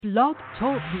Blog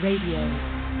Talk Radio.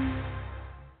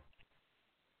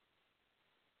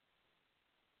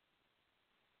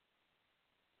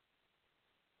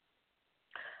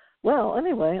 Well,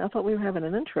 anyway, I thought we were having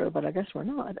an intro, but I guess we're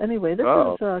not. Anyway, this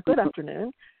Oh. is good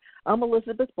afternoon. I'm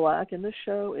Elizabeth Black, and this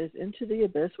show is Into the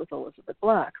Abyss with Elizabeth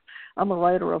Black. I'm a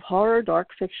writer of horror, dark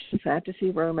fiction, fantasy,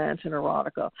 romance, and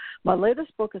erotica. My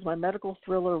latest book is my medical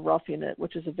thriller, Roughing It,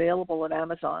 which is available at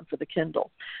Amazon for the Kindle.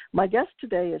 My guest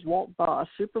today is Walt Bost,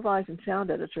 supervising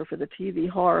sound editor for the TV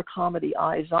horror comedy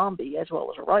iZombie, as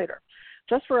well as a writer.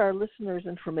 Just for our listeners'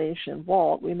 information,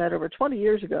 Walt, we met over 20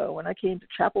 years ago when I came to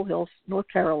Chapel Hill, North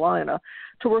Carolina,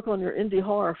 to work on your indie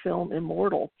horror film,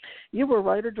 Immortal. You were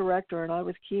writer-director, and I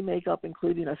was key makeup,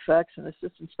 including effects and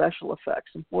assistant special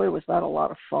effects, and boy, was that a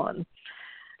lot of fun.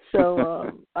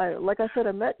 So, like I said,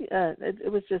 I met you,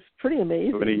 it was just pretty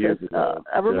amazing. 20 years ago.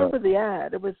 I remember the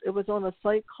ad. It was on a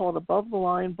site called Above the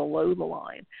Line, Below the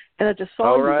Line, and I just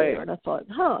saw you there, and I thought,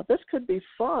 this could be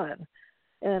fun.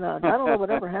 And I don't know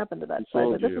whatever happened to that site,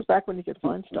 but this was back when you could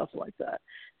find stuff like that.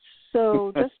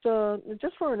 So just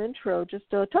for an intro, just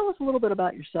tell us a little bit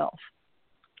about yourself.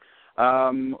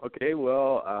 Okay,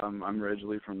 well, I'm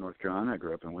originally from North Carolina. I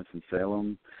grew up in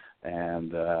Winston-Salem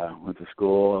and went to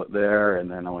school there, and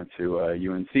then I went to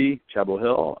UNC, Chapel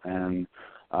Hill, and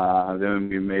then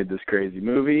we made this crazy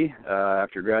movie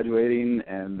after graduating,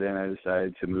 and then I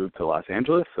decided to move to Los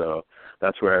Angeles, so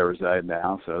that's where I reside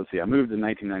now. So, I moved in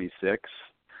 1996.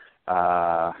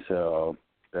 So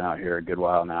been out here a good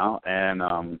while now,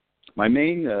 and my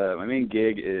main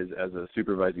gig is as a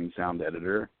supervising sound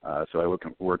editor. So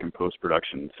I work in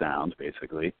post-production sound,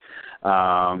 basically,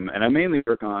 and I mainly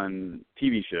work on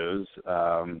TV shows.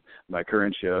 My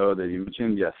current show that you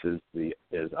mentioned, yes, is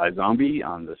iZombie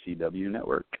on the CW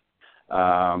network,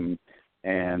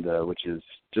 and which is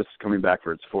just coming back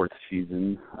for its fourth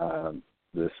season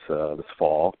this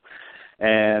fall.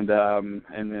 And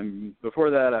then before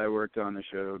that, I worked on a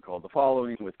show called The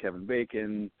Following with Kevin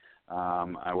Bacon.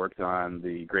 I worked on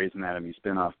the Grey's Anatomy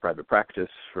spinoff Private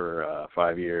Practice for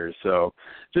 5 years. So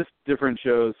just different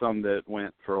shows, some that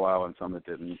went for a while and some that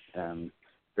didn't, and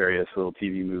various little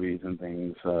TV movies and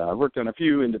things. I worked on a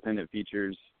few independent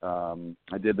features.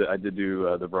 I did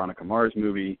do the Veronica Mars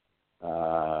movie,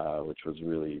 which was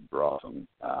really awesome.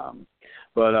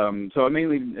 So I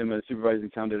mainly am a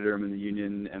supervising sound editor. I'm in the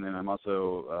union, and then I'm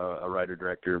also a writer,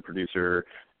 director, producer,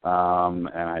 and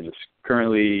I just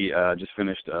currently just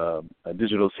finished a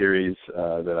digital series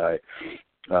that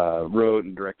I wrote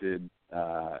and directed,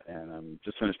 and I'm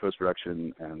just finished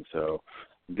post-production, and so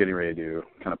I'm getting ready to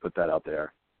kind of put that out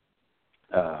there.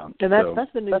 And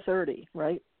that's the new 30,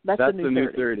 right? That's the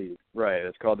new 30, right?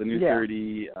 It's called the new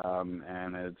 30,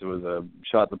 and it was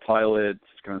shot the pilot,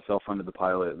 kind of self-funded the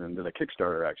pilot, and then did a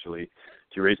Kickstarter actually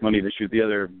to raise money to shoot the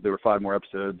other. There were 5 more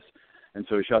episodes, and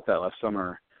so we shot that last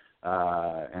summer,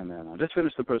 and then I just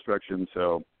finished the post-production,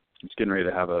 so I'm just getting ready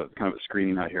to have a kind of a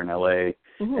screening out here in LA,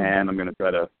 and I'm going to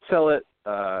try to sell it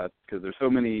because there's so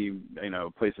many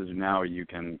places now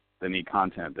that need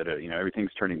content that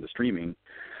everything's turning to streaming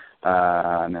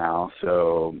now,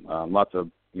 so lots of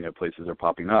places are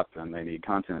popping up and they need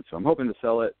content. So I'm hoping to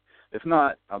sell it. If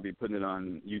not, I'll be putting it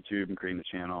on YouTube and creating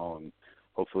a channel, and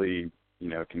hopefully,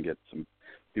 can get some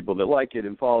people that like it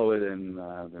and follow it, and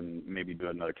then maybe do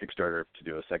another Kickstarter to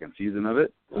do a second season of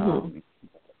it.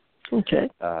 Okay.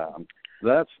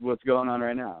 That's what's going on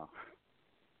right now.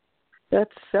 That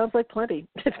sounds like plenty.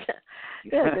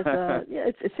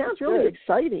 It sounds really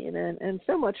exciting and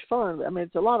so much fun. I mean,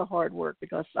 it's a lot of hard work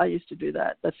because I used to do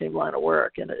that same line of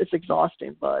work, and it's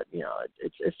exhausting, but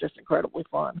it's just incredibly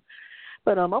fun.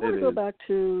 But I want to go back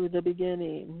to the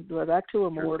beginning, back to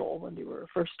Immortal when you were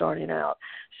first starting out.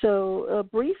 So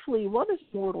briefly, what is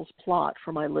Immortal's plot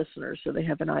for my listeners so they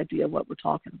have an idea of what we're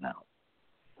talking about?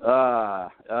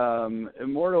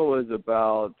 Immortal was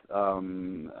about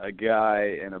a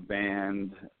guy in a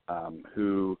band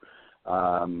who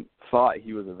thought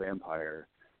he was a vampire.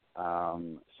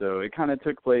 So it kind of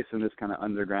took place in this kind of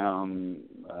underground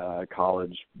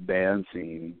college band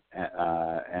scene,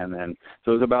 and then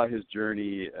so it was about his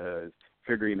journey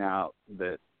figuring out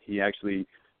that he actually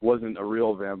wasn't a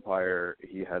real vampire.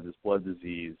 He had this blood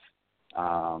disease.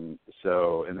 And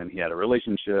then he had a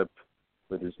relationship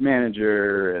with his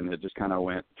manager, and it just kind of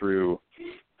went through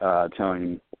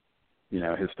telling,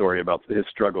 his story about his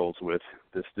struggles with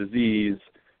this disease,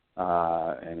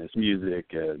 and his music,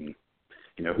 and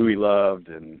who he loved,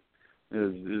 and it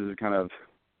was kind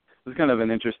of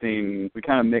an interesting. We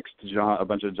kind of mixed a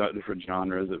bunch of different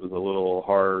genres. It was a little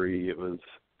horror-y. It was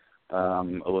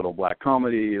a little black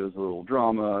comedy. It was a little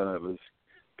drama. It was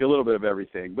a little bit of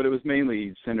everything. But it was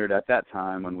mainly centered at that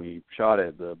time when we shot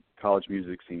it. The college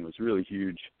music scene was really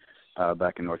huge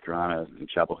back in North Carolina, in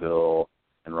Chapel Hill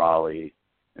and Raleigh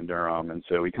and Durham. And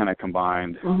so we kind of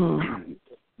combined,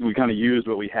 we kind of used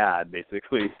what we had,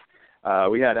 basically.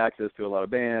 We had access to a lot of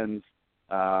bands.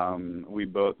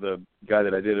 The guy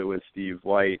that I did it with, Steve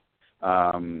White,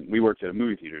 we worked at a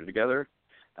movie theater together.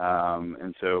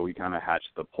 And so we kind of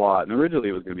hatched the plot. And originally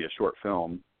it was going to be a short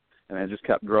film. And it just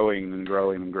kept growing and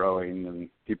growing and growing, and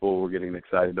people were getting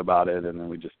excited about it, and then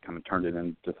we just kind of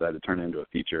decided to turn it into a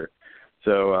feature.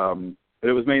 So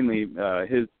it was mainly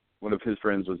one of his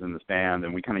friends was in this band,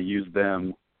 and we kind of used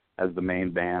them as the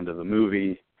main band of the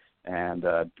movie, and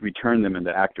we turned them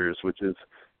into actors, which is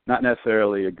not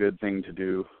necessarily a good thing to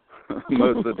do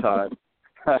most of the time.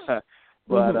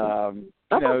 But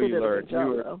you learn.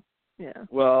 Yeah.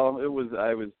 Well,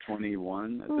 I was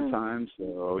 21 at the time,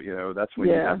 so that's when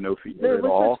you have no fear at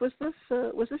all.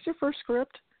 Was this your first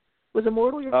script? Was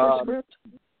Immortal your first script?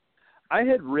 I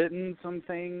had written some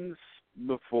things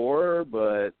before,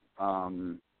 but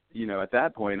at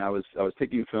that point I was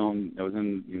taking film. I was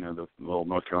in the little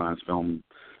North Carolina film,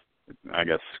 I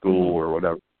guess, school or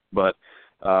whatever. But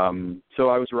so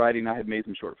I was writing. I had made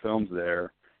some short films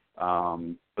there,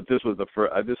 but this was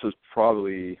this was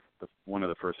probably one of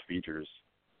the first features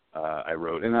I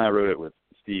wrote, and I wrote it with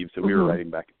Steve, so we were writing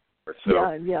back and forth. So,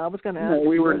 I was going to ask if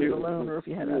you wrote it alone or if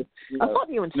you had I thought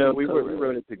you and Steve we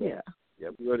wrote it together. Yeah,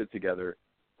 we wrote it together,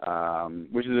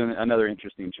 which is another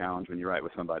interesting challenge when you write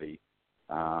with somebody.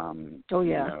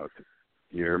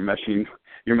 You're meshing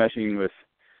with,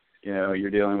 you're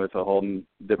dealing with a whole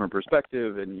different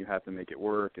perspective, and you have to make it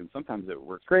work, and sometimes it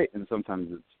works great, and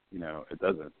sometimes it's, it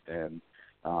doesn't, and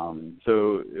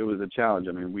so it was a challenge.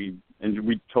 I mean, we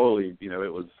totally,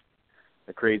 it was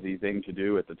a crazy thing to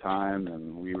do at the time,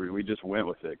 and we just went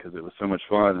with it because it was so much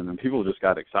fun, and then people just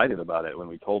got excited about it when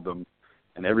we told them,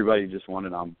 and everybody just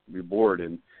wanted on board.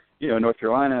 And in North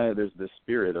Carolina, there's this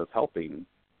spirit of helping,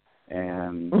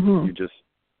 and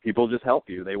people just help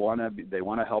you. They want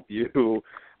to help you.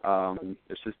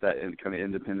 It's just that kind of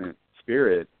independent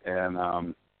spirit,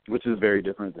 and which is very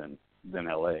different than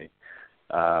LA.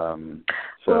 How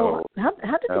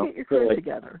did you get your crew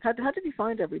together? How did you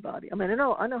find everybody? I mean, I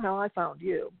know how I found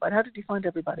you, but how did you find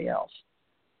everybody else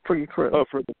for your crew? Oh,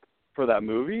 for that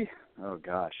movie? Oh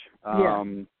gosh. I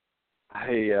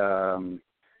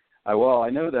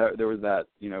know that there was that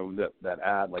that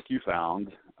ad like you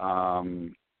found. I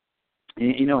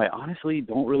honestly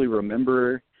don't really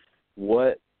remember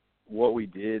what we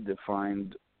did to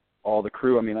find all the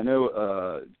crew. I mean, I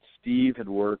know Steve had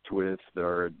worked with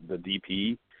the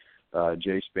DP,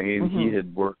 Jay Spain. He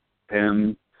had worked with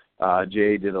him.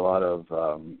 Jay did a lot of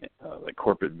like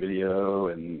corporate video,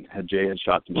 and Jay had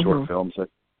shot some short films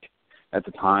at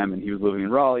the time, and he was living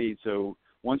in Raleigh. So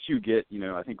once you get,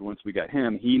 I think once we got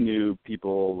him, he knew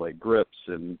people like grips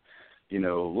and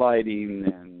lighting,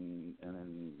 and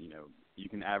then you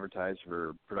can advertise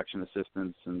for production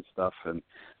assistants and stuff. And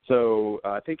so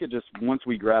I think it just, once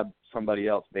we grabbed somebody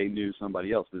else, they knew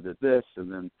somebody else that did this,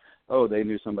 and then, they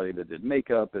knew somebody that did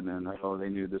makeup, and then, they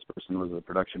knew this person was a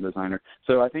production designer.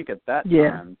 So I think at that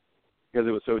time, because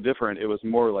it was so different, it was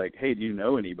more like, hey, do you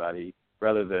know anybody,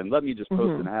 rather than let me just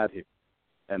post an ad here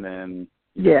and then,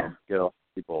 get all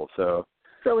people. So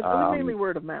it was mainly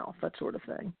word of mouth, that sort of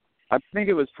thing. I think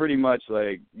it was pretty much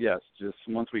like, yes, just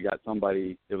once we got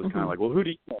somebody, it was kind of like, well, who do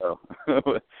you know?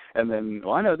 And then,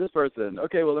 I know this person.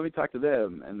 Okay, well, let me talk to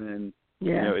them. And then,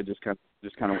 it just kind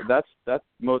of, that's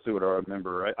mostly what I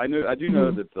remember. I do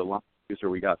know that the line producer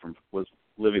we got was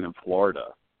living in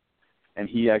Florida, and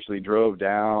he actually drove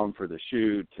down for the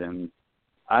shoot. And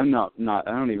I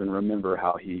don't even remember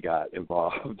how he got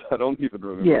involved. I don't even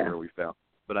remember where we found,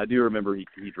 but I do remember he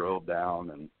drove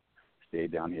down and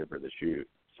stayed down here for the shoot.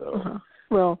 So.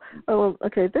 Well,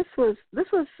 okay. This was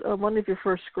one of your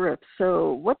first scripts.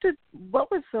 So what were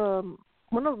some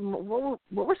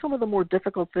of the more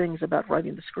difficult things about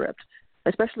writing the script,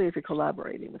 especially if you're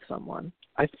collaborating with someone?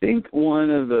 I think one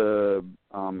of the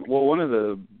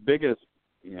biggest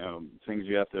things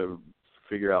you have to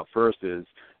figure out first is,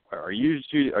 are you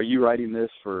writing this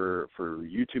for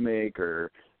you to make, or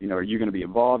are you going to be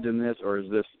involved in this, or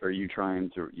are you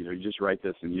trying to you just write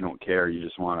this and you don't care, you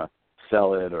just want to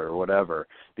sell it or whatever?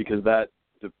 Because that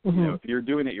if you're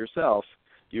doing it yourself,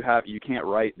 you can't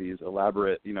write these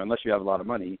elaborate, unless you have a lot of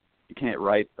money, you can't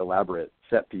write elaborate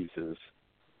set pieces.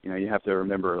 You have to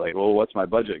remember, like, well, what's my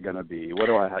budget going to be? What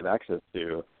do I have access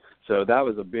to? So that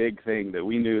was a big thing, that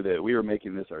we knew that we were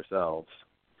making this ourselves.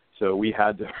 So we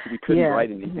couldn't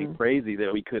write anything crazy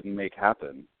that we couldn't make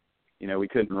happen. we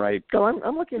couldn't write. So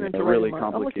I'm looking into really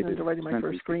writing I'm looking into writing my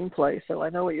first screenplay, so I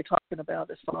know what you're talking about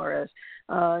as far as,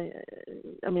 I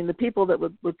mean, the people that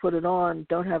would put it on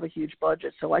don't have a huge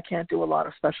budget, so I can't do a lot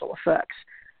of special effects,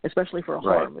 especially for a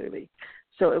horror movie.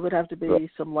 So it would have to be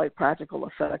some light practical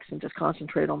effects and just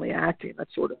concentrate on the acting, that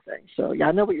sort of thing. So yeah,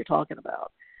 I know what you're talking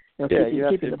about.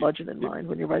 Keeping the budget in mind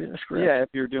when you're writing a script. Yeah, if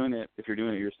you're doing it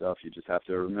yourself, you just have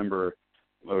to remember,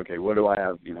 okay, what do I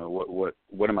have?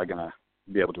 What am I gonna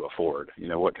be able to afford?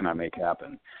 What can I make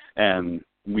happen? And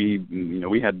we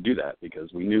had to do that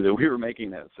because we knew that we were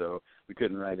making it, so we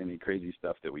couldn't write any crazy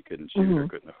stuff that we couldn't shoot or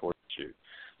couldn't afford to shoot.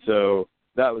 So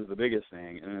that was the biggest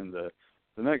thing. And then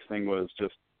the next thing was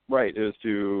just is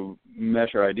to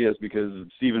mesh our ideas, because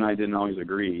Steve and I didn't always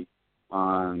agree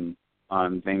on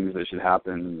things that should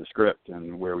happen in the script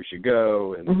and where we should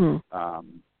go. And,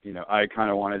 I kind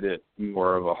of wanted it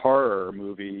more of a horror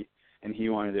movie, and he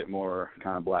wanted it more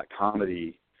kind of black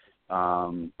comedy.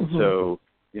 So,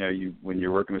 when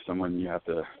you're working with someone, you have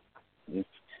to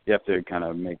kind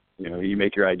of make, you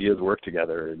make your ideas work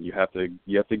together, and you have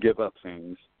to give up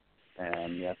things,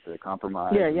 and you have to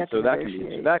compromise. Yeah, you have to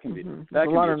negotiate. That can be a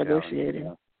lot of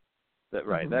negotiating.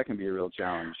 That can be a real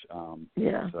challenge.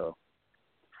 So.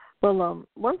 Well,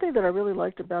 one thing that I really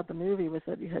liked about the movie was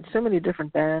that you had so many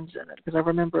different bands in it. Because I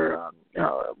remember, this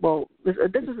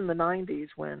is in the 90s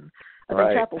when I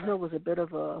think Chapel Hill was a bit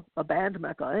of a band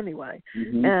mecca anyway.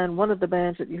 And one of the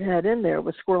bands that you had in there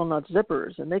was Squirrel Nut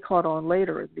Zippers, and they caught on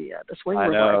later in the swing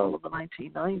revival of the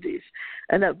 1990s.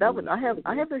 And that was I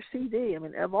have their CD. I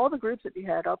mean, of all the groups that you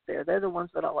had up there, they're the ones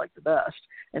that I like the best,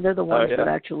 and they're the ones that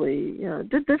actually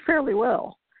did fairly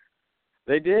well.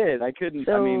 They did. I couldn't.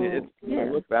 So, when I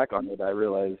look back on it, I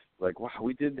realized, wow,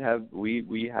 we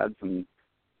had some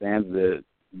bands that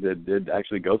did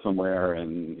actually go somewhere,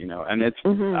 and and it's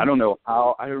I don't know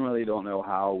how. I really don't know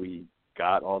how we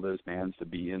got all those bands to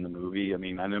be in the movie. I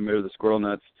mean, I remember the Squirrel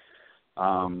Nuts.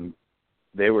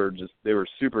 They were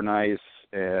super nice,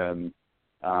 and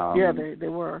they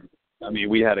were. I mean,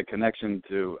 we had a connection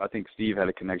to. I think Steve had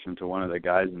a connection to one of the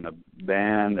guys in the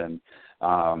band, and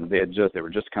they were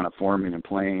just kind of forming and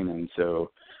playing, and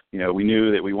so we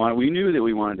knew that we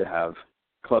wanted to have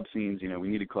club scenes. We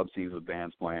needed club scenes with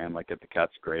bands playing, like at the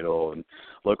Cat's Cradle and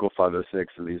Local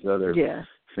 506 and these other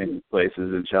famous places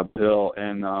in Chapel Hill,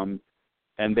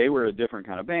 and they were a different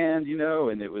kind of band,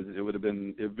 and it would have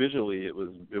been visually it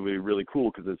would be really cool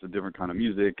because it's a different kind of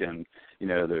music, and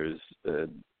there's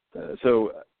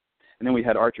so. And then we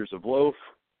had Archers of Loaf,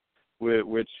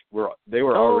 which they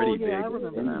were already big I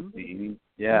remember in them. the scene.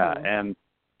 Yeah, and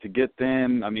to get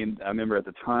them, I mean, I remember at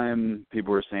the time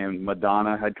people were saying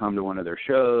Madonna had come to one of their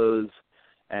shows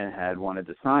and had wanted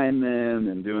to sign them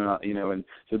and doing, and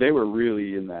so they were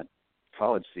really in that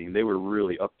college scene. They were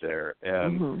really up there,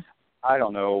 and I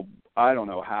don't know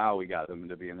how we got them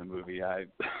to be in the movie.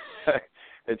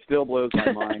 It still blows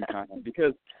my mind kind of,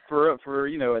 because for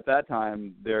at that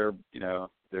time they're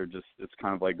just, it's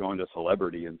kind of like going to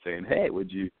celebrity and saying, hey,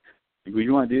 would you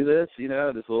want to do this,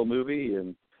 this little movie?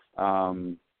 And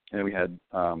we had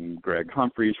Greg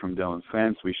Humphreys from Dylan's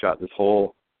Fence. We shot this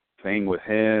whole thing with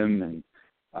him, and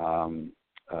I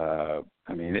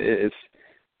mean, it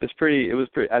was pretty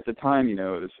at the time,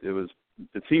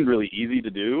 it seemed really easy to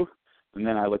do. And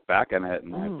then I look back on it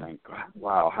and I think,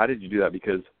 wow, how did you do that?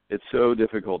 Because it's so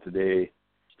difficult today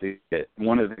to get.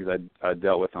 One of the things I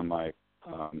dealt with on my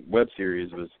web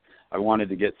series was I wanted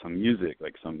to get some music,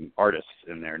 like some artists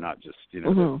in there, not just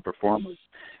the performers.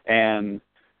 And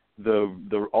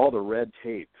all the red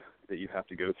tape that you have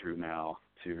to go through now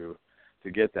to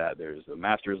get that. There's a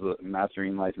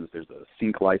mastering license. There's a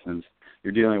sync license.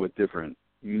 You're dealing with different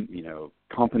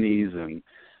companies, and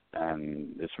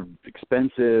it's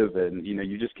expensive, and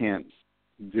you just can't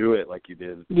do it like you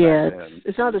did. Yeah,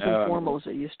 it's not as informal as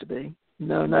it used to be.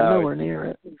 No, nowhere near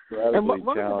it. And one of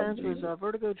the bands was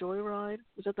Vertigo Joyride.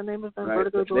 Was that the name of them? Right.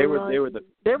 Vertigo Joyride. They were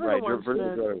the ones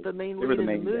that the main lead in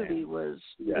the movie band. was.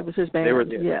 Yeah. It was his band.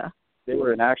 They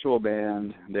were an actual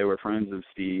band. They were friends of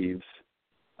Steve's,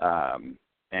 and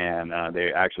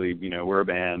they actually were a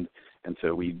band. And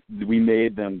so we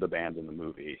made them the band in the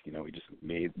movie. We just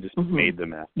made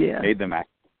them made them act.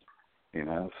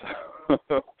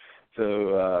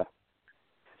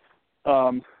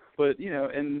 But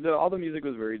and all the music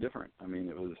was very different. I mean,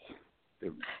 it was.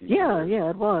 It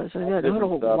was. It had a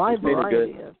whole wide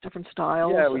variety of different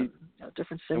styles. Yeah,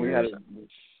 different singers. And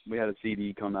we had a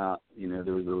CD come out.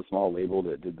 There was a small label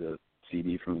that did the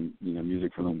CD from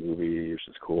music from the movie, which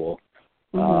is cool.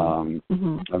 I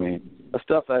mean, the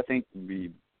stuff that I think would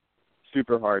be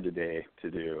super hard today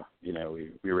to do.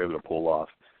 We were able to pull off,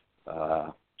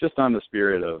 just on the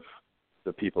spirit of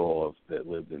the people that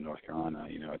lived in North Carolina,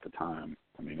 at the time.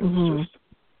 I mean, it was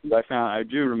just, I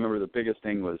do remember the biggest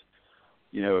thing was,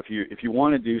 if you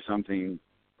want to do something,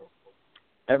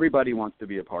 everybody wants to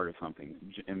be a part of something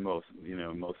in most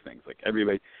things. Like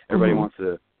everybody wants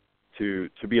to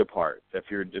be a part. If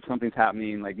something's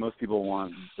happening, like most people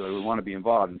want to be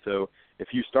involved. And so if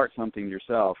you start something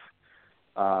yourself,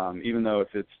 even though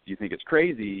you think it's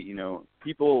crazy,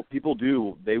 people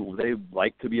do, they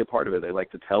like to be a part of it. They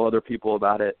like to tell other people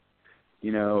about it.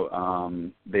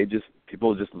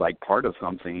 People just like part of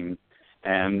something.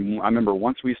 And I remember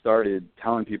once we started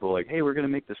telling people like, hey, we're going to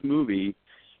make this movie,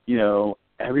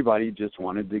 everybody just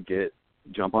wanted to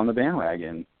jump on the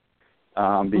bandwagon,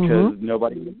 because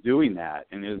nobody was doing that.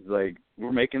 And it was like,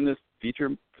 we're making this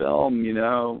feature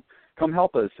film, come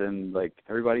help us. And like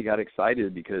everybody got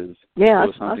excited because I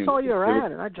saw your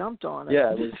ad and I jumped on it.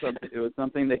 Yeah, it was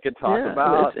something they could talk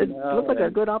about. It looked like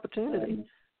a good opportunity.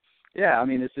 I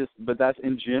mean, it's just, but that's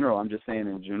in general. I'm just saying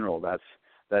in general, that's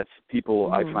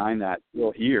people. I find that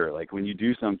still here. Like when you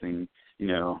do something,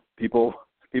 people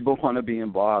want to be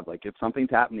involved. Like if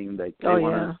something's happening, they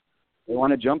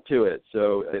want to jump to it.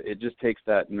 So it just takes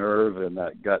that nerve and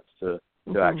that guts to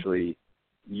actually,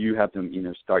 you have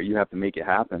to start. You have to make it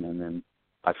happen, and then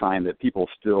I find that people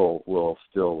will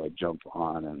like jump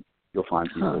on, and you'll find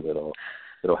people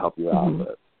that'll help you out.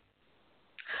 But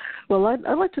well,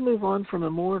 I'd like to move on from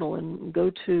Immortal and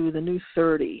go to the New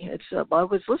 30. I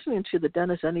was listening to the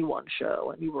Dennis Anyone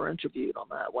show, and you were interviewed on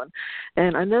that one.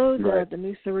 And I know that the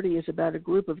New 30 is about a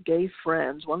group of gay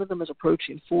friends. One of them is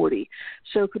approaching 40.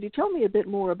 So could you tell me a bit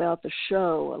more about the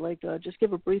show? Just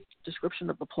give a brief description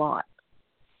of the plot.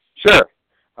 Sure.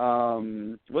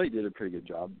 Well, you did a pretty good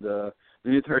job. The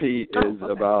New 30 is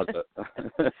about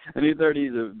the New 30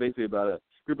 is basically about a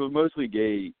group of mostly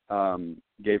gay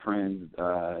friends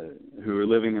who are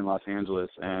living in Los Angeles,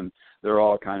 and they're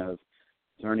all kind of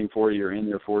turning 40 or in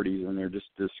their 40s, and they're just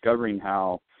discovering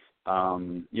how they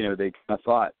kind of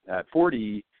thought at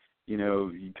 40,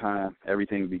 you kind of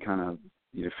everything be kind of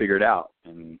figured out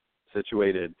and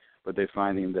situated, but they're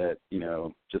finding that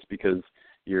just because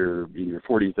you're in your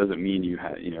 40s doesn't mean you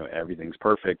have everything's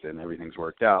perfect and everything's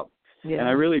worked out. Yeah. And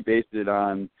I really based it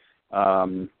on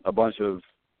a bunch of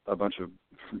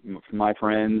my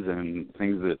friends and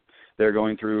things that they're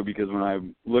going through, because when I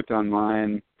looked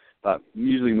online,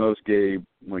 usually most gay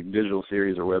digital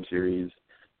series or web series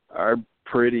are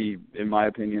pretty, in my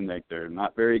opinion, like they're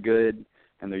not very good,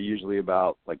 and they're usually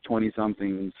about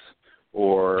 20-somethings,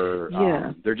 or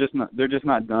they're just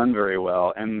not done very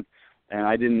well. And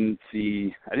I didn't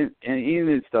see any of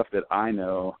the stuff that I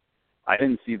know, I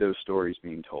didn't see those stories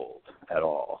being told at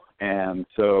all. And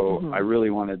so I really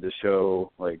wanted to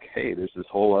show, hey, there's this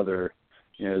whole other,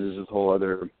 there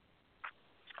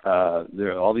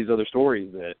are all these other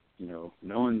stories that, no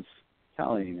one's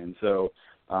telling. And so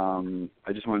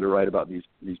I just wanted to write about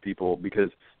these people, because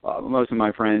most of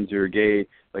my friends who are gay,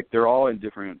 they're all in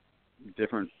different,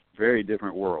 very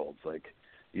different worlds.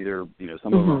 Either,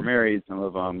 some of them are married, some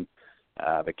of them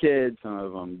have a kid, some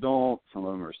of them don't, some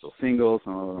of them are still single,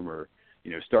 some of them are,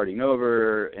 starting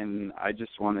over, and I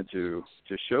just wanted to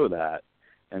show that.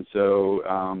 And so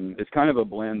it's kind of a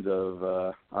blend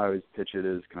of, I always pitch it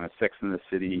as kind of Sex and the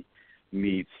City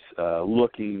meets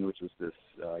Looking, which was this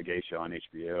gay show on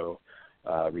HBO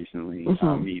recently,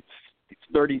 meets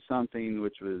 30-something,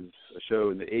 which was a show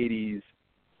in the 80s.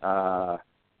 I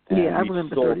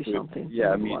remember 30-something.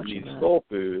 Yeah, meets Soul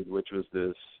Food, which was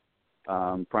this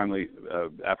primarily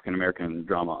African-American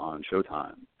drama on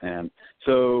Showtime. And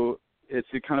so it's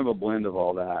a kind of a blend of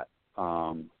all that.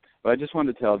 But I just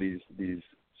wanted to tell these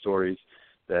stories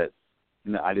that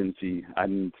I didn't see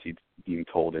being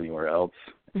told anywhere else.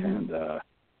 And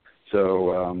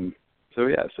so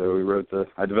we wrote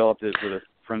I developed it with a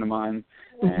friend of mine,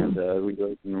 and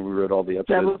we wrote all the episodes.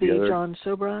 That would be together. John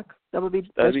Sobrak?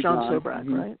 That's John Sobrak,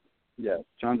 right? Yeah,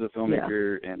 John's a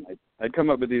filmmaker, and I'd come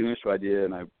up with the initial idea,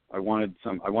 and I wanted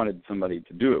somebody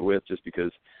to do it with, just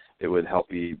because it would help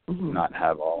me not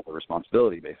have all the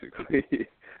responsibility, basically.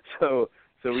 So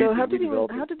how did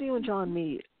you and John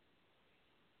meet?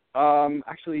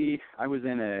 Actually, I was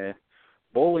in a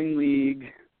bowling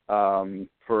league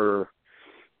for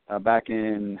back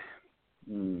in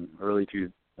early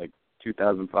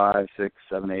 2005, 6,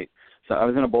 7, 8. So I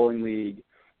was in a bowling league,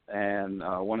 and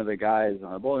one of the guys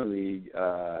on the bowling league,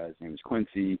 his name is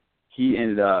Quincy. He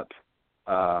ended up,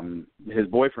 his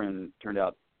boyfriend turned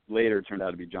out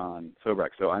to be John Sobrak.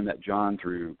 So I met John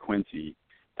through Quincy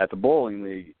at the bowling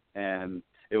league, and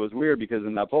it was weird because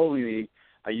in that bowling league,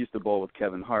 I used to bowl with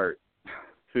Kevin Hart,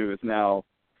 who is now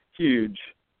huge,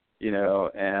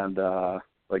 and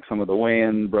like some of the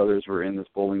Wayans brothers were in this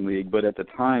bowling league, but at the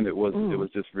time it was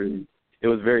just really, it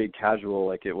was very casual.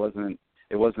 Like it wasn't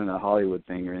a Hollywood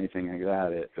thing or anything like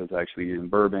that. It was actually in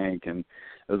Burbank, and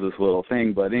it was this little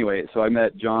thing. But anyway, so I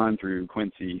met John through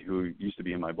Quincy, who used to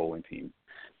be in my bowling team,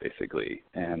 basically.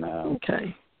 And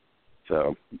okay.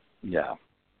 So yeah,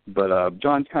 but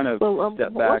John's kind of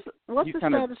stepped back. What's the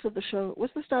status of the show?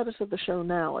 What's the status of the show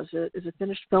now? Is it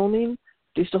finished filming?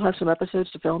 Do you still have some episodes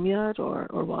to film yet, or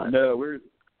what? No,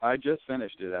 I just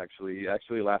finished it actually.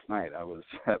 Actually, last night I was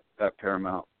at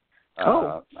Paramount.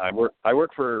 I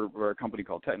work for a company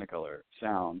called Technicolor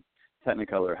Sound.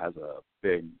 Technicolor has a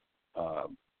big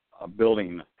a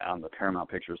building on the Paramount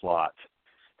Pictures lot,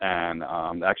 and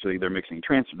actually they're mixing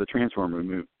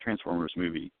the Transformers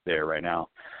movie there right now.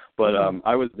 But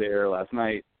I was there last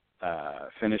night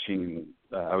finishing.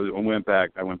 I went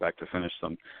back to finish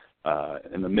some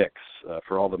in the mix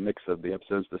for all the mix of the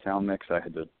episodes, the sound mix. I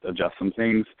had to adjust some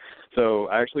things, so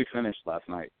I actually finished last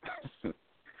night.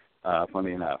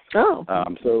 Funny enough. Oh.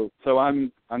 So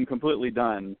I'm completely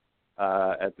done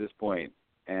at this point,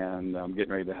 and I'm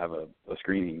getting ready to have a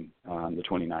screening on the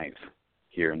 29th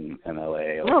here in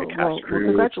LA. Well,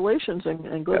 congratulations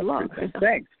and good luck.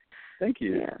 Thanks. Thank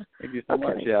you. Yeah. Thank you so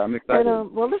much. Yeah, I'm excited.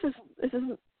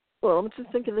 And I'm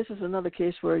just thinking this is another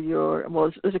case where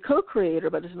as a co-creator,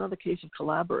 but it's another case of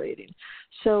collaborating.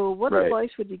 So what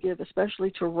advice would you give, especially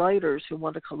to writers who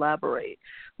want to collaborate?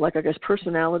 Like, I guess,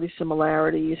 personality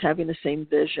similarities, having the same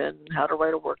vision, how to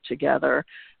write or work together.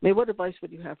 I mean, what advice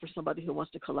would you have for somebody who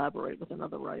wants to collaborate with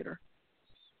another writer?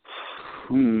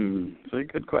 Very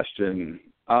good question.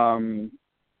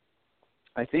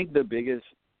 I think the biggest,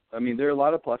 there are a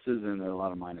lot of pluses and there are a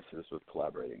lot of minuses with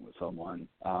collaborating with someone.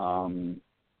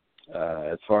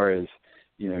 As far as,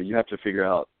 you have to figure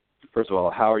out, first of all,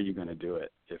 how are you going to do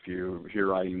it? If you're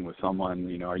writing with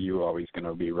someone, are you always going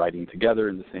to be writing together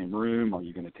in the same room? Are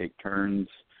you going to take turns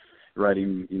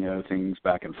writing, things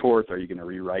back and forth? Are you going to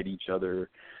rewrite each other?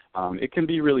 It can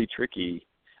be really tricky.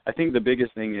 I think the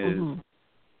biggest thing is,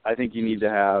 I think you need to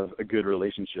have a good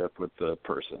relationship with the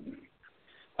person.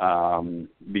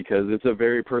 Because it's a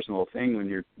very personal thing when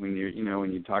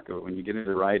you get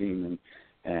into writing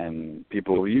and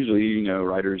people usually,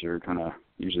 writers are kind of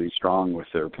usually strong with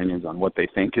their opinions on what they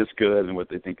think is good and what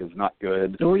they think is not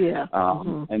good. Oh yeah.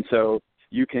 And so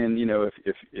you can,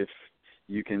 if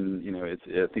you can, I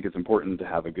think it's important to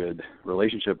have a good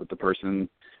relationship with the person,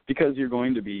 because you're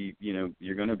going to be, you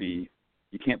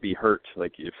can't be hurt.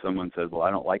 Like if someone says, well,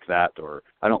 I don't like that, or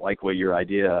I don't like what your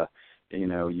idea,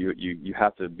 you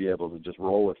have to be able to just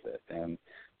roll with it. And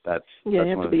you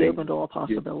have to be open to all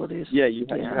possibilities. You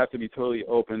have to be totally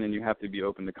open, and you have to be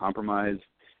open to compromise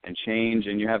and change,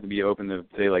 and you have to be open to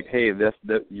say, like, hey,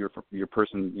 your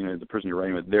person, the person you're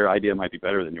writing with, their idea might be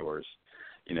better than yours,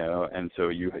 and so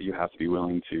you have to be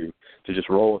willing to just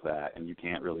roll with that, and you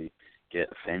can't really get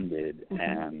offended,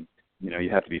 and you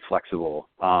have to be flexible.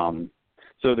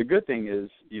 So the good thing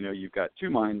is, you've got two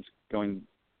minds going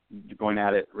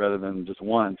at it rather than just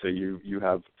one. So you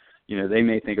have, they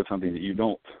may think of something that you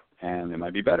don't, and it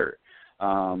might be better.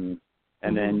 And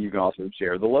then you can also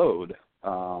share the load.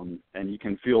 And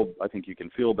I think you can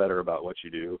feel better about what you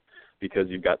do because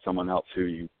you've got someone else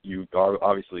who you are,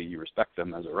 obviously you respect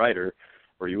them as a writer,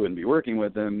 or you wouldn't be working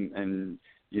with them. And,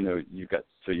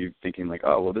 so you're thinking like,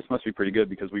 oh, well, this must be pretty good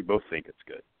because we both think it's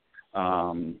good.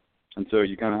 And so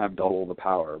you kind of have double the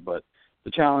power. But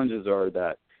the challenges are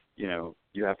that,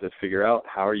 you have to figure out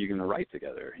how are you going to write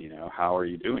together, how are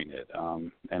you doing it?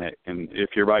 And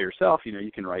if you're by yourself,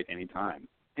 you can write anytime.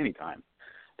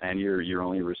 And you're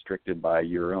only restricted by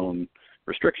your own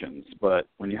restrictions. But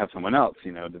when you have someone else,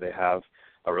 do they have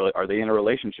are they in a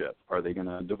relationship? Are they going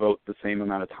to devote the same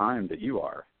amount of time that you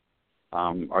are?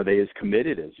 Are they as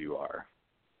committed as you are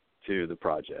to the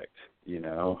project? You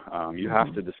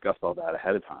have to discuss all that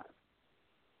ahead of time,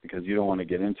 because you don't want to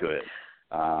get into it,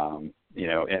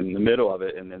 in the middle of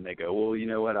it, and then they go, well, you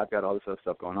know what, I've got all this other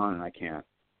stuff going on, and I can't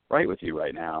write with you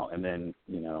right now, and then,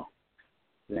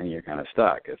 then you're kind of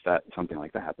stuck if something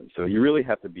like that happens. So you really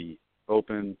have to be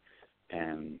open,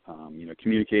 and,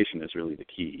 communication is really the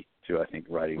key to, I think,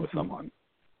 writing with someone.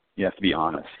 You have to be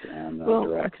honest and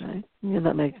direct. Okay. Yeah,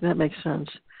 that makes sense.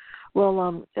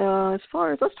 Well, as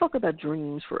far as, let's talk about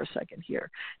dreams for a second here.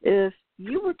 If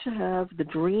you were to have the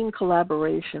dream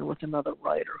collaboration with another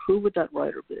writer, who would that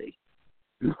writer be?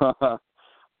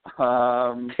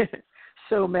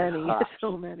 So many.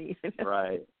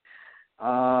 Right.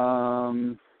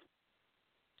 I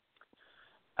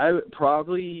would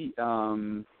probably,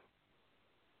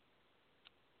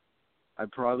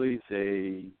 I'd probably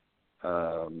say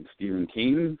Stephen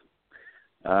King.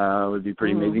 would be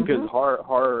pretty amazing, because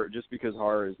horror, just because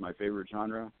horror is my favorite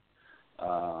genre.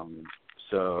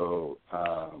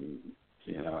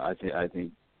 You know, I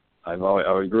think I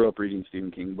always grew up reading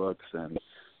Stephen King books, and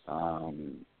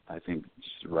I think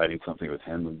just writing something with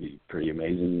him would be pretty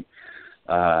amazing.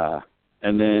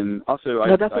 And then also,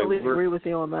 I definitely agree with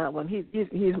you on that one.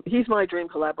 He's my dream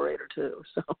collaborator too.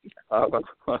 So I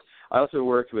also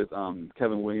worked with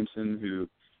Kevin Williamson, who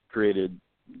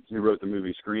wrote the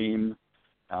movie Scream.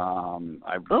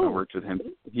 I worked with him.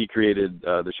 He created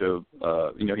the show.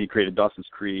 He created Dawson's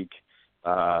Creek,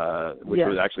 which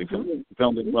was actually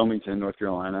filmed in Wilmington, North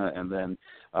Carolina, and then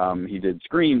he did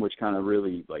Scream, which kind of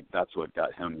really, like, that's what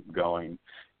got him going.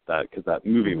 Because that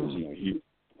movie was, he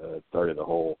started the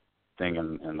whole thing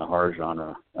in the horror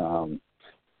genre.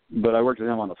 But I worked with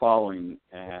him on The Following,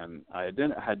 and I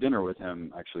had dinner with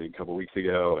him actually a couple of weeks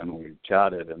ago, and we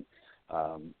chatted, and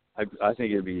I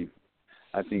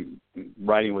think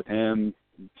writing with him,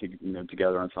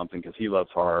 together on something, because he loves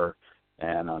horror,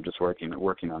 and I'm just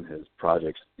working on his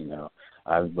projects.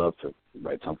 I would love to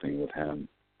write something with him,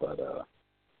 but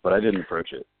I didn't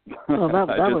approach it. Oh,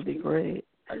 that would be great.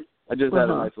 I just had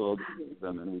a nice little dinner with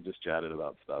him, and we just chatted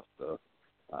about stuff. So,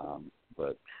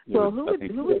 but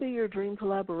who would be your dream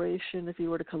collaboration if you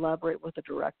were to collaborate with a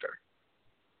director?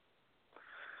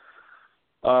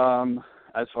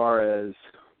 As far as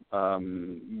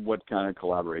what kind of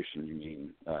collaboration you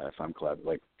mean? If I'm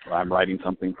I'm writing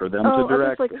something for them to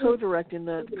direct? Oh, like co-directing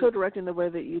the way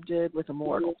that you did with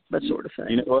Immortal, that sort of thing.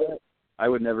 You know what? I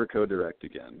would never co-direct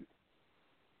again.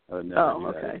 I would never do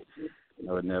okay. that.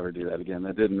 I would never do that again.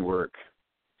 That didn't work.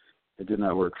 It did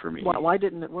not work for me. Why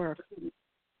didn't it work?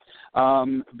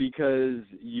 Because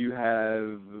you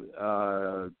have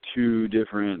two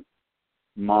different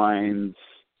minds.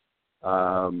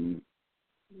 That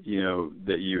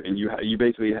you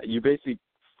basically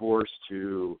forced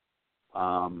to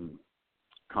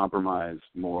compromise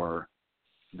more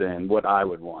than what I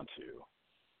would want to,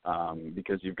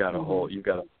 because you've got a whole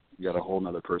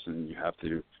other person you have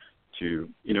to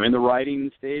in the writing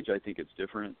stage. I think it's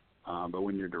different, but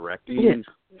when you're directing,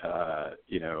 I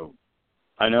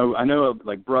know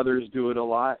like brothers do it a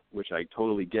lot, which I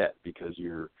totally get, because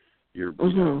you're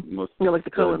like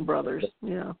the Coen brothers,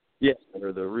 Yeah,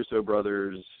 or the Russo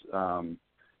brothers, the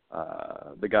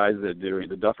guys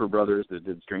the Duffer brothers that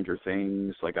did Stranger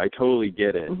Things. Like, I totally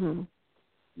get it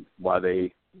why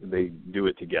they do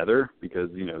it together, because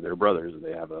they're brothers and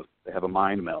they have a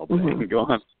mind meld thing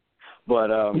going on.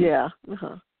 But it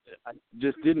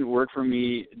just didn't work for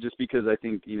me, just because I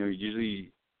think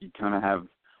usually you kind of have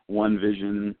one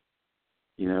vision,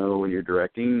 when you're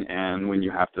directing, and when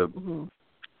you have to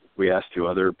react to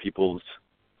other people's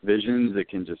visions, it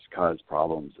can just cause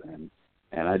problems.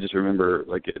 And I just remember,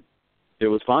 like, it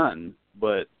was fun,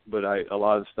 but a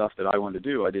lot of the stuff that I wanted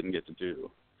to do, I didn't get to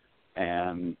do.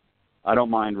 And I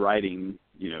don't mind writing,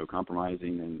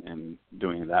 compromising and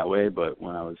doing it that way, but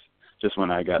when I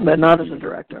got but not as a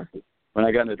director. When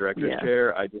I got in the director's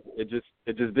chair, it just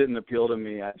didn't appeal to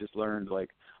me. I just learned, like,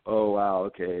 oh wow,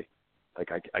 okay, like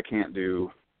I can't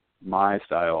do my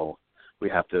style. We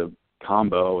have to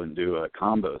combo and do a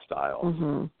combo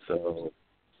style. So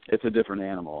it's a different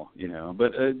animal,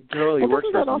 But it totally works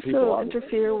for some people.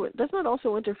 Doesn't that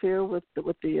also interfere with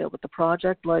the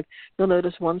project? Like, you'll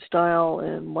notice one style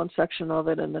in one section of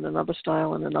it, and then another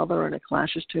style in another, and it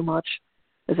clashes too much.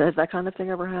 Has that kind of thing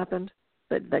ever happened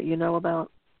that you know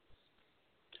about?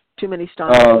 Too many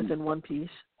styles within one piece?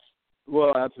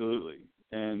 Well, absolutely.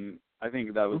 And I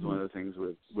think that was one of the things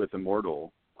with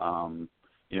Immortal.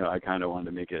 I kind of wanted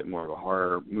to make it more of a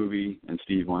horror movie, and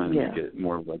Steve wanted to make it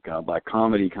more of like a black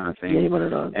comedy kind of thing. Yeah, he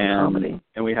wanted a comedy.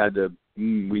 And we had to,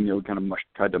 kind of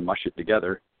tried to mush it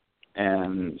together.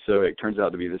 And so it turns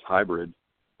out to be this hybrid,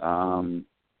 thing.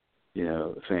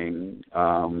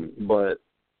 But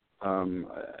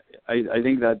I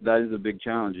think that is a big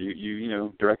challenge.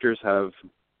 Directors have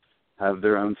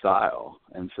their own style,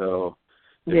 and so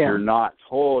if you're not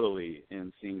totally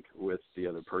in sync with the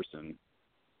other person,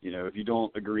 if you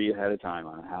don't agree ahead of time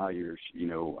on how you're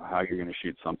going to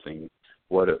shoot something,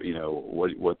 what do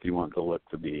you want the look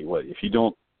to be? If you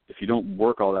don't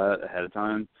work all that ahead of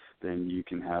time, then you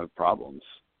can have problems.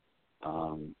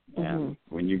 And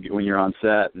when you're on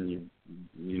set and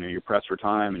you're pressed for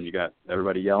time and you got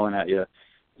everybody yelling at you,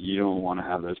 you don't want to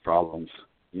have those problems.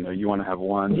 You want to have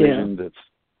one vision that's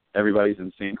everybody's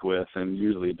in sync with, and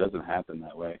usually it doesn't happen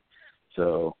that way.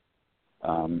 So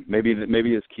maybe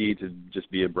it's key to just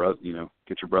be a brother,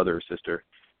 get your brother or sister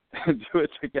and do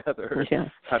it together. Yeah.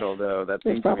 I don't know. That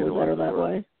seems probably better that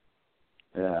way.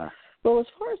 Yeah. Well, as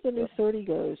far as the new 30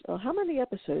 goes, how many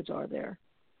episodes are there?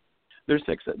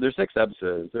 There's six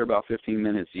episodes. They're about 15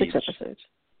 minutes each. 6 episodes.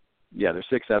 Yeah, there's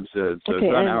 6 episodes, so Okay,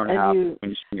 it's about an hour and a half you,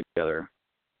 when you string it together.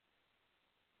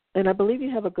 And I believe you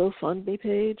have a GoFundMe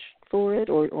page for it,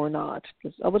 or not?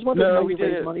 Because I was wondering how you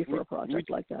raise money for a project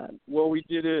like that. Well, we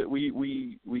did it.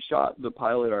 We shot the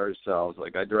pilot ourselves.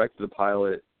 Like, I directed the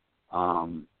pilot,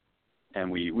 and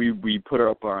we put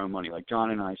up our own money. Like,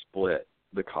 John and I split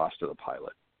the cost of the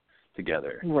pilot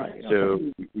together. Right. So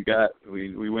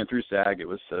we went through SAG. It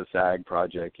was a SAG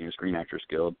project, Screen Actors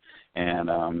Guild,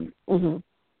 and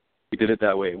we did it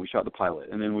that way. We shot the pilot,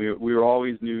 and then we were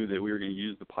always knew that we were going to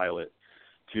use the pilot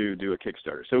to do a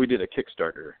Kickstarter. So we did a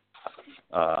Kickstarter.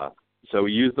 So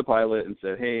we used the pilot and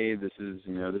said, hey, this is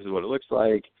what it looks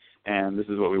like, and this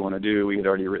is what we want to do. We had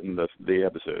already written the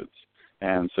episodes.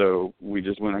 And so we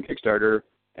just went on Kickstarter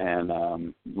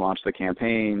and launched the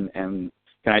campaign. And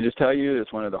can I just tell you,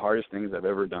 it's one of the hardest things I've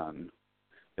ever done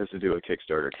is to do a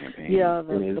Kickstarter campaign. Yeah,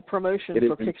 the promotion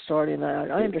for Kickstarting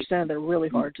that. I understand they're really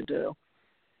hard to do.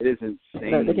 It is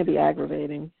insane. They can be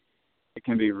aggravating. It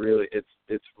can be really, it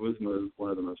was one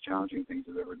of the most challenging things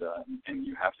I've ever done, and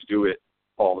you have to do it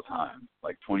all the time,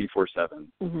 like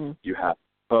 24/7. Mm-hmm. You have to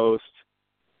post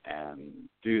and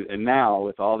now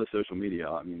with all the social media,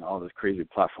 I mean, all the crazy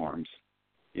platforms,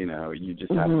 you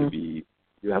just have to be,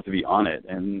 on it,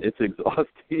 and it's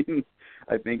exhausting.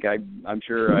 I think I'm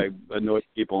sure I annoyed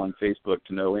people on Facebook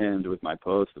to no end with my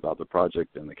posts about the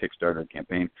project and the Kickstarter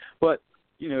campaign, but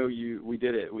we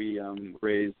did it. We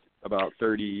raised about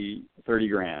 $30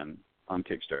 grand on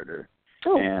Kickstarter.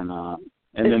 Oh. And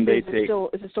then is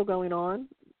it still going on?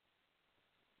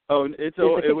 Oh, it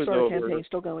was over. Campaign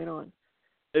still going on?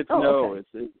 It was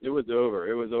over.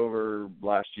 It was over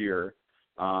last year.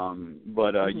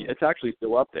 But it's actually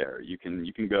still up there. You can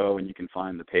go and you can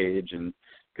find the page, and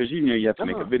because you have to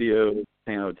make a video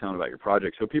telling about your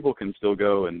project, so people can still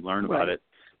go and learn about it.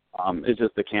 It's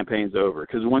just the campaign's over,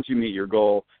 because once you meet your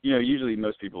goal, usually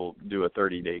most people do a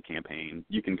 30-day campaign.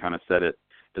 You can kind of set it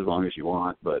as long as you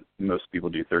want, but most people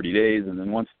do 30 days, and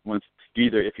then once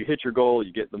if you hit your goal,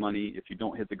 you get the money. If you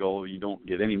don't hit the goal, you don't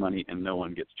get any money, and no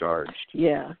one gets charged.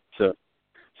 Yeah.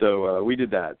 So we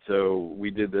did that. So we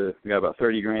got about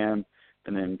 30 grand,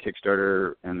 and then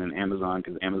Kickstarter, and then Amazon,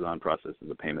 because Amazon processes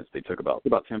the payments. They took about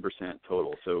 10%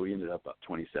 total, so we ended up about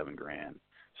 27 grand.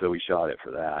 So we shot it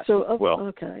for that. So of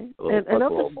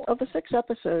the 6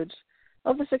 episodes,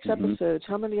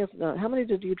 how many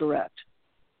did you direct?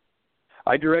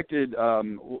 I directed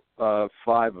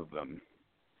 5 of them,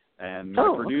 and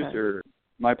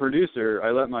my producer,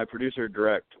 I let my producer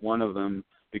direct one of them,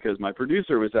 because my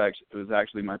producer was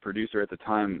actually my producer at the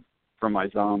time from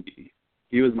iZombie.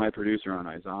 He was my producer on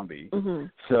iZombie. Mm-hmm.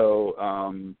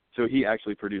 So he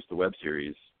actually produced the web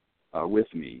series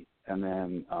with me. And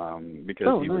then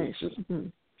because he was just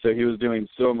so he was doing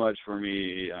so much for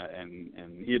me, and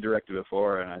he had directed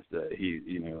before, and I said, hey,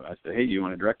 do you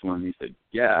want to direct one? And he said,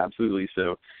 yeah, absolutely.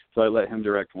 So I let him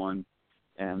direct one,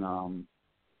 and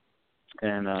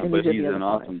but he's an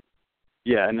awesome.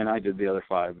 Yeah, and then I did the other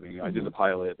 5. I did the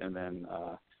pilot, and then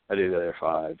I did the other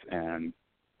 5, and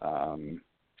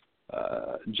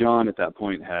John at that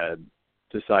point had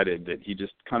decided that he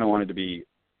just kind of wanted to be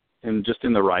in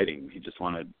the writing. He just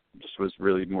was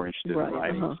really more interested in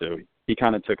writing. So he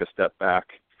kind of took a step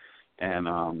back, and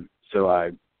so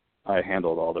I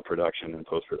handled all the production and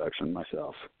post-production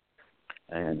myself.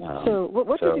 And so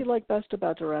what did you like best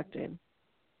about directing?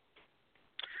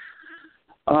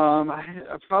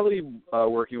 I probably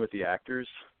working with the actors.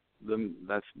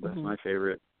 That's my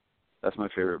favorite. That's my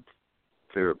favorite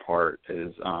part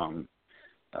is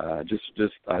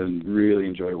just I really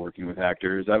enjoy working with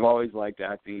actors. I've always liked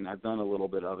acting. I've done a little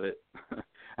bit of it.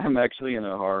 I'm actually in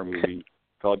a horror movie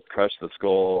called Crush the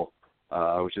Skull,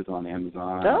 which is on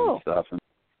Amazon and stuff. And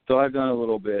so I've done a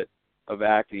little bit of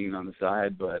acting on the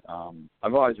side, but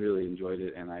I've always really enjoyed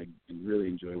it, and I really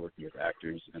enjoy working with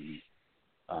actors, and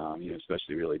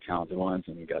especially really talented ones.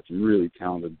 And we got some really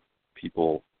talented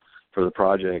people for the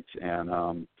project,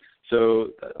 and so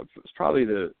it's probably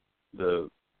the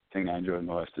thing I enjoy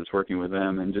most is working with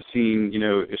them and just seeing,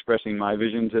 expressing my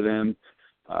vision to them,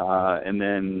 and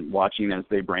then watching as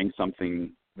they bring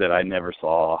something that I never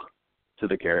saw to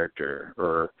the character,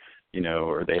 or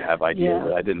they have ideas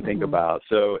that I didn't think about.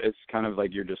 So it's kind of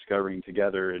like you're discovering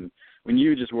together. And when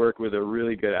you just work with a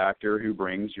really good actor who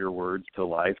brings your words to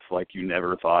life like you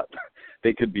never thought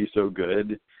they could be so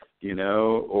good,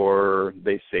 or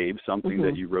they save something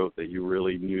that you wrote that you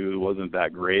really knew wasn't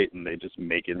that great, and they just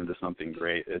make it into something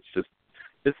great.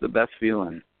 It's the best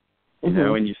feeling. you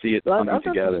know, and you see it coming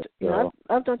together.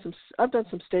 I've done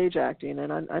some stage acting,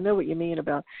 and I know what you mean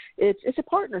about it's a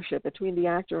partnership between the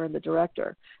actor and the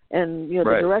director. And you know,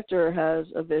 the director has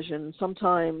a vision.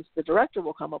 Sometimes the director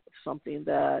will come up with something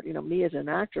that, you know, me as an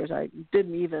actress I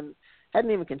hadn't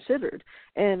even considered,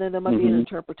 and then there might be an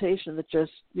interpretation that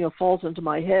just, you know, falls into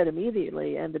my head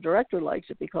immediately, and the director likes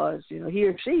it because, you know, he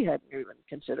or she hadn't even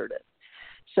considered it.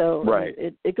 So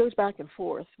it goes back and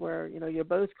forth where, you know, you're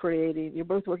both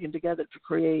working together to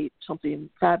create something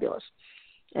fabulous,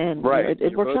 and you know,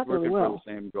 it works out really well. You're both working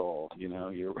for the same goal, you know.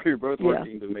 You're both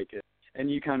working to make it,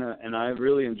 and you kind of, and I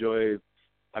really enjoy.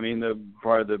 I mean, the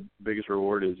part of the biggest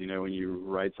reward is, you know, when you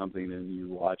write something and you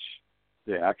watch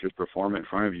the actors perform in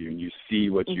front of you, and you see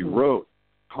what you wrote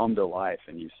come to life,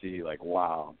 and you see like,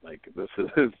 wow, like this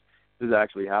is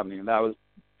actually happening. And that was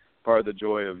part of the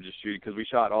joy of just shooting, because we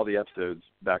shot all the episodes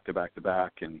back to back to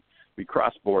back, and we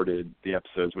cross-boarded the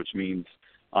episodes, which means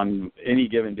on any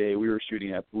given day we were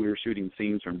shooting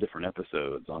scenes from different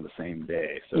episodes on the same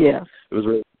day. So it was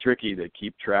really tricky to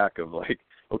keep track of, like,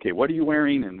 okay, what are you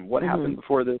wearing and what happened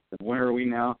before this and where are we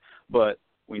now? But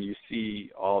when you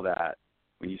see all that,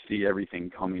 when you see everything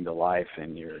coming to life,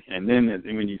 and then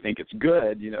when you think it's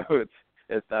good, you know,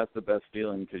 that's the best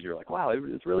feeling, because you're like, wow,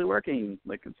 it's really working.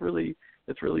 Like it's really,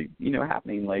 you know,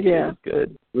 happening. Like it was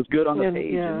good. It was good on the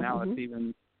page, and now it's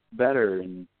even better.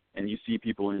 And you see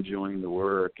people enjoying the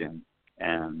work, and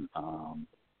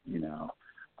you know,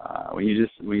 when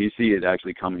you see it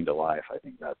actually coming to life, I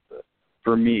think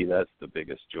for me, that's the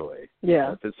biggest joy.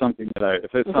 Yeah. If it's something that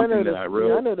I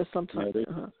wrote, I notice sometimes. You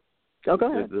know,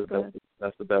 go ahead.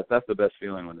 That's the best. That's the best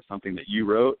feeling, when it's something that you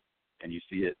wrote and you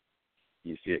see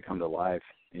it come to life.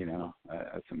 You know,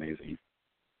 that's amazing.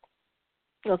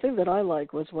 The thing that I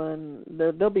like was when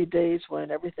there'll be days when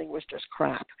everything was just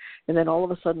crap, and then all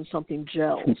of a sudden something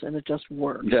gels and it just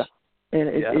works. Yeah. And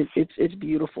it's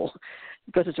beautiful,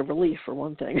 because it's a relief for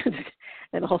one thing,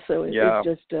 and also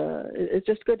it's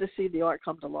just good to see the art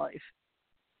come to life.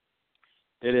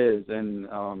 It is, and it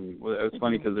was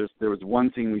funny because there was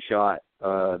one scene we shot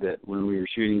that when we were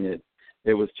shooting it,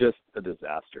 it was just a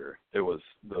disaster. It was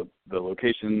the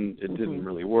location, it didn't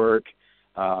really work.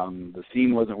 The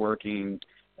scene wasn't working.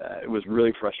 It was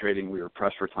really frustrating. We were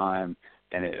pressed for time,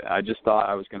 and I just thought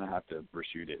I was going to have to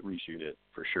reshoot it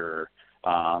for sure.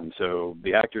 So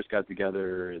the actors got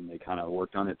together and they kind of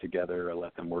worked on it together. I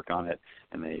let them work on it,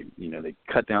 and they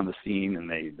cut down the scene, and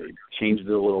they changed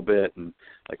it a little bit, and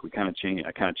like I kind of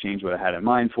changed what I had in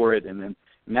mind for it. And then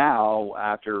now,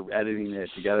 after editing it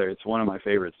together, it's one of my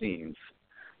favorite scenes.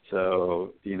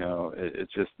 So, you know,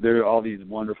 it's just, there are all these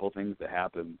wonderful things that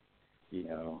happen, you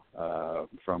know,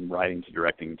 from writing to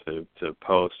directing to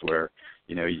post, where,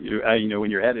 you know,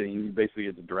 when you're editing, you basically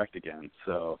get to direct again.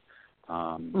 So,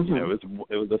 you know,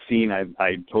 it was a scene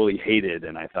I totally hated,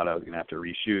 and I thought I was going to have to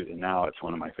reshoot, and now it's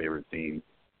one of my favorite scenes,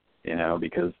 you know,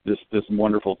 because this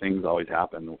wonderful things always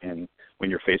happen, and when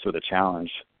you're faced with a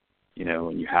challenge, you know,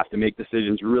 and you have to make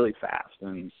decisions really fast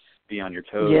and be on your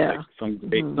toes. Yeah.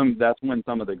 Like that's when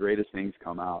some of the greatest things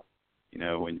come out. You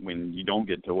know, when you don't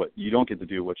get to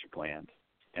do what you planned,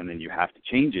 and then you have to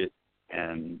change it,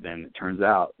 and then it turns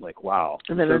out like, wow.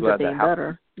 And then it ends up being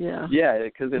better. Yeah. Yeah,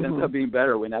 because it ends up being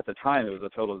better, when at the time it was a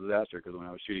total disaster, because when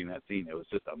I was shooting that scene, it was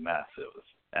just a mess.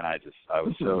 And I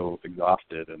was so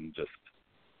exhausted, and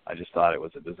I just thought it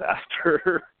was a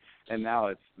disaster. And now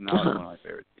it's one of my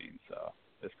favorite scenes, so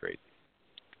it's crazy.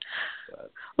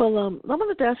 Well, I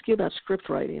wanted to ask you about script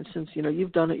writing, since, you know,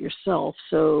 you've done it yourself.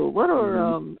 So what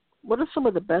are some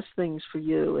of the best things for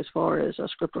you as far as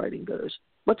script writing goes?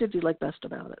 What did you like best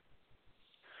about it?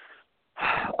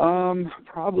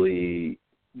 Probably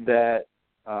that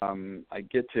I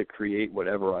get to create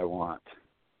whatever I want.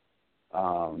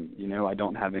 You know, I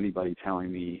don't have anybody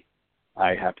telling me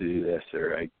I have to do this,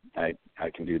 or I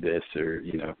can do this, or,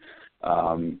 you know,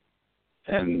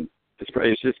 and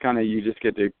it's just kind of, you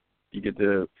get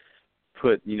to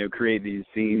put, you know, create these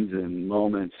scenes and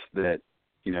moments that,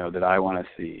 you know, that I want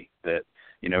to see, that,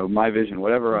 you know, my vision,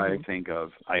 whatever I think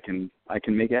of, I can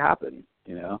make it happen.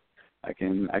 You know, I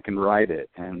can write it.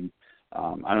 And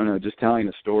I don't know, just telling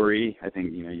a story, I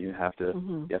think, you know, you have to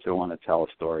want to tell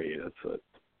a story. That's what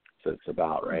it's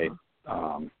about, right?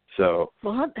 So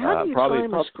well, how do you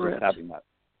time a script?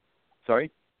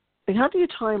 Sorry? How do you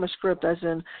time a script, as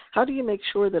in, how do you make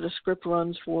sure that a script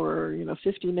runs for, you know,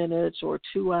 50 minutes or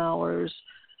 2 hours?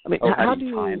 I mean, how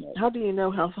do you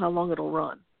know how long it'll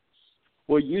run?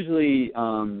 Well, usually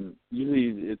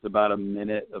it's about a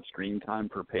minute of screen time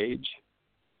per page.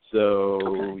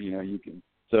 So, you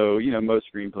know, most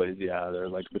screenplays, they're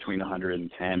like between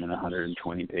 110 and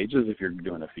 120 pages if you're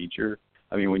doing a feature.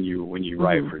 I mean, when you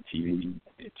write for TV,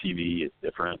 it's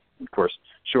different. Of course,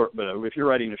 but if you're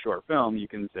writing a short film, you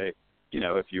can say,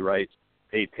 if you write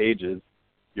 8 pages,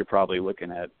 you're probably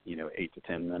looking at 8 to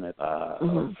 10 minutes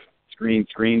of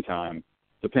screen time,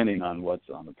 depending on what's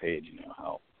on the page.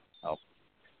 How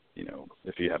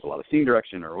if you have a lot of scene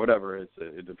direction or whatever,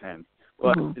 it depends.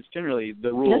 But it's generally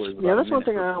the rule is about that's one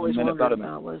thing I always wondered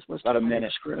about was about a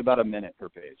minute. About a minute per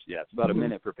page. Yeah, it's about a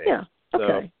minute per page. Yeah.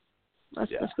 Okay. So,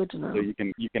 that's good to know. So you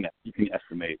can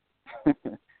estimate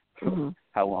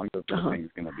how long the thing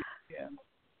is going to be. Yeah.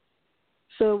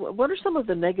 So, what are some of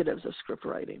the negatives of script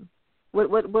writing?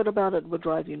 What about it would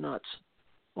drive you nuts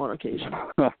on occasion?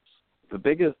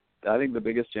 I think the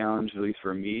biggest challenge, at least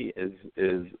for me,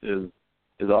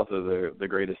 is also the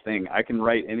greatest thing. I can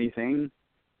write anything,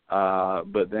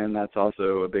 but then that's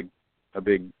also a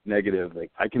big negative.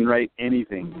 Like, I can write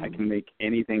anything. I can make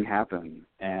anything happen.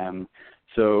 And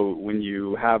so when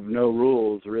you have no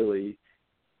rules, really,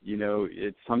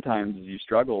 it's sometimes you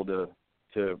struggle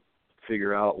to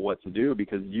figure out what to do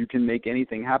because you can make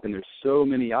anything happen. There's so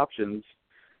many options.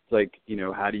 It's like,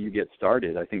 how do you get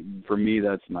started? I think for me,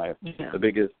 that's the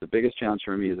biggest challenge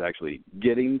for me is actually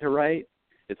getting to write.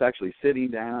 It's actually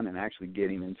sitting down and actually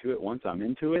getting into it. Once I'm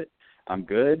into it, I'm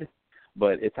good.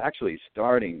 But it's actually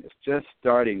starting. It's just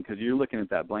starting because you're looking at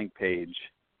that blank page,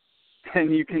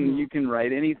 and you can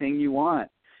write anything you want.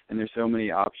 And there's so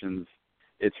many options.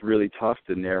 It's really tough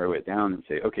to narrow it down and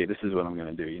say, okay, this is what I'm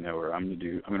going to do, or I'm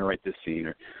going to write this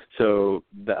scene. So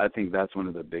I think that's one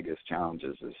of the biggest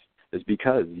challenges is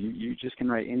because you just can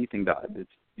write anything.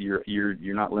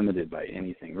 You're not limited by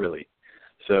anything really.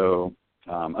 So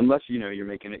unless you're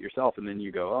making it yourself, and then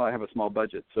you go, oh, I have a small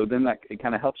budget. So then it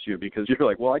kind of helps you because you're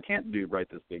like, well, I can't write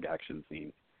this big action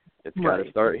scene. It's got to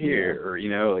start here,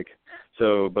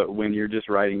 or But when you're just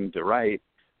writing to write,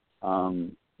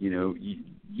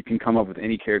 you can come up with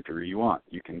any character you want.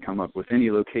 You can come up with any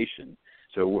location.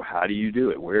 So how do you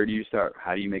do it? Where do you start?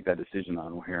 How do you make that decision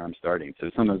on where I'm starting? So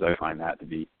sometimes I find that to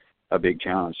be a big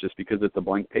challenge just because it's a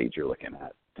blank page you're looking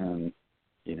at. And,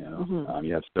 you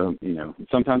have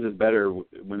sometimes it's better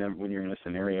when you're in a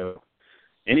scenario,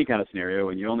 any kind of scenario,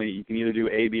 and you can either do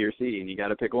A, B, or C, and you got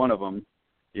to pick one of them,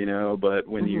 but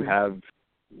when you have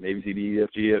maybe C, D, E, F,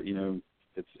 G,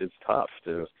 it's tough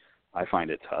I find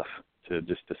it tough to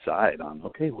just decide on,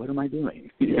 okay, what am I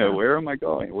doing? Where am I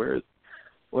going?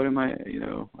 What am I,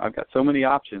 I've got so many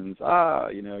options.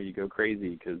 You go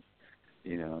crazy because,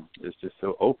 it's just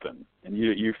so open. And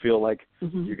you feel like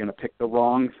you're going to pick the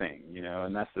wrong thing,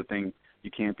 and that's the thing. You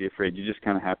can't be afraid. You just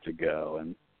kind of have to go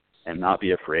and not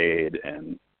be afraid,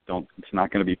 and it's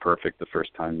not going to be perfect the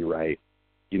first time you write.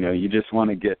 You just want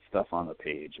to get stuff on the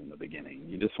page in the beginning.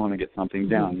 You just want to get something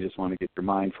down. You just want to get your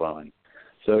mind flowing.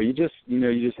 So you just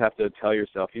have to tell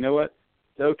yourself, you know what?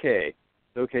 It's okay.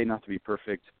 It's okay not to be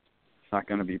perfect. It's not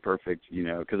going to be perfect,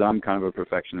 because I'm kind of a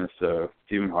perfectionist, so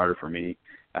it's even harder for me.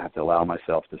 I have to allow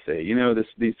myself to say,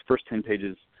 these first 10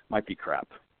 pages might be crap,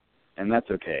 and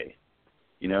that's okay,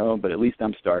 but at least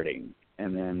I'm starting,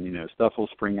 and then, stuff will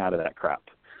spring out of that crap.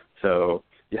 So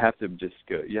you have to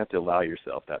you have to allow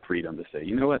yourself that freedom to say,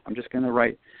 you know what, I'm just going to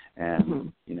write,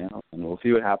 and, and we'll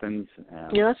see what happens.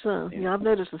 And, I've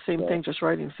noticed the same thing just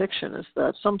writing fiction is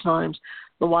that sometimes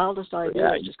the wildest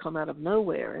ideas just come out of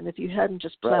nowhere. And if you hadn't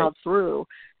just plowed through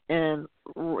and,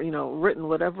 written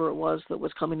whatever it was that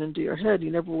was coming into your head,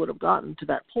 you never would have gotten to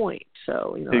that point.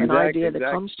 So, an idea that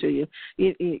comes to you,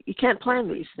 you can't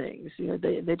plan these things.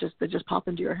 They just pop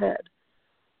into your head.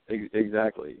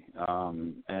 Exactly.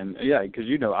 And because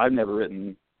I've never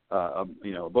written a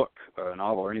book or a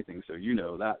novel or anything, so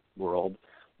that world.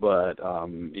 But for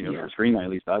screenwriting, at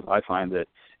least I find that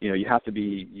you have to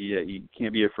be you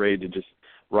can't be afraid to just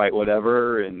write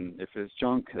whatever, and if it's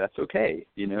junk, that's okay.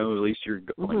 At least you're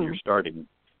starting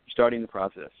the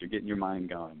process. You're getting your mind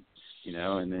going.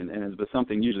 But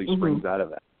something usually springs out of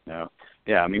that.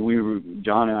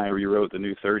 John and I rewrote The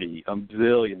New 30 a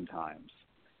zillion times.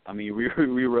 We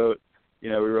wrote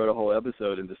a whole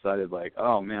episode and decided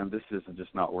oh man, this is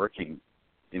just not working,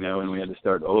 and we had to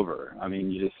start over.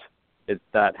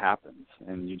 That happens,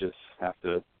 and you just have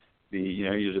to be,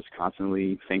 you just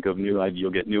constantly think of new ideas.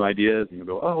 You'll get new ideas, and you'll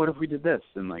go, oh, what if we did this?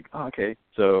 And okay.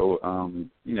 So,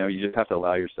 you just have to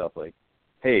allow yourself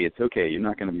hey, it's okay. You're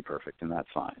not going to be perfect, and that's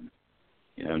fine.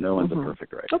 No one's a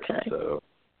perfect writer. Okay. So,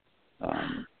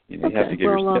 you have to give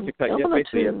yourself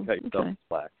some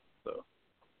slack. So.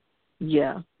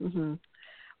 Yeah.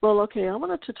 Well, okay, I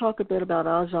wanted to talk a bit about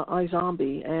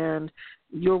iZombie and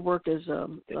your work as a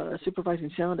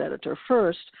supervising sound editor.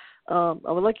 First, I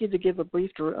would like you to give a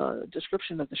brief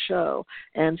description of the show.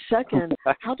 And second,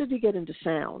 how did you get into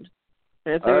sound?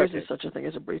 If there is such a thing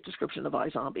as a brief description of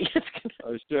iZombie, it's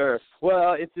Oh, sure.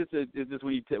 Well, it's just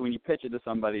when you pitch it to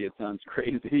somebody, it sounds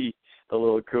crazy, a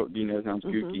little it sounds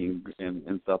kooky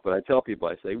and stuff. But I tell people,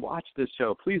 I say, watch this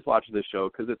show. Please watch this show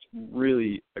because it's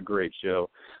really a great show.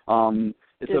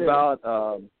 It's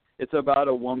about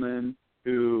a woman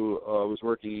who was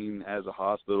working as a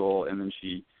hospital, and then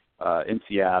she in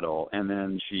Seattle, and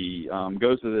then she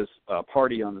goes to this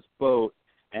party on this boat,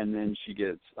 and then she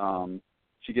gets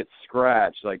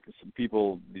scratched. Like some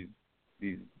people,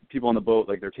 these people on the boat,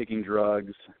 like they're taking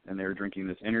drugs and they're drinking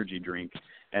this energy drink,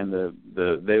 and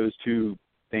those two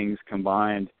things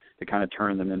combined to kind of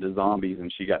turn them into zombies,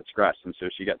 and she got scratched, and so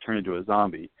she got turned into a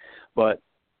zombie. But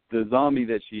the zombie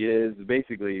that she is,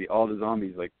 basically all the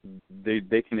zombies, like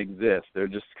they can exist. They're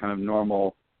just kind of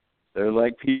normal. They're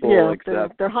like people,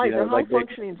 except they're high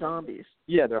functioning zombies.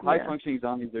 Yeah, they're high functioning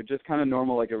zombies. They're just kind of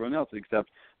normal like everyone else, except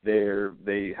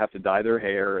they have to dye their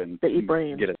hair and they eat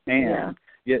brains. Get a tan.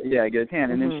 Get a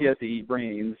tan, and then she has to eat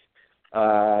brains,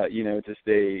 to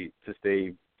stay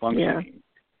functioning.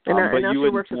 Yeah. And but now you she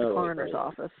works at the know, coroner's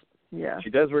office. Yeah. She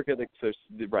does work at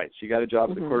she got a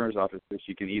job at the coroner's office so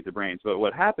she can eat the brains. But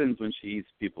what happens when she eats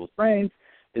people's brains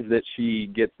is that she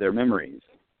gets their memories.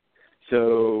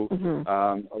 So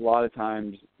a lot of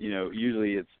times,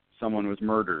 usually it's someone was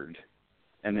murdered,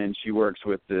 and then she works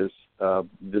with this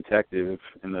detective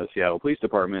in the Seattle Police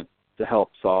Department to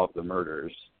help solve the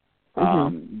murders.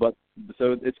 But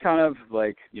so it's kind of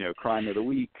like crime of the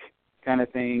week kind of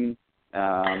thing.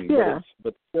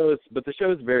 But the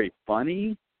show is very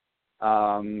funny.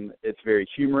 It's very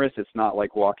humorous. It's not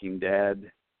like Walking Dead.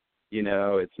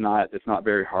 It's not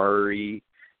very horror-y.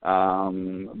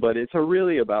 But it's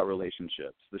really about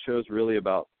relationships. The show's really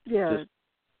about just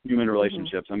human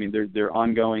relationships. I mean, they're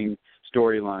ongoing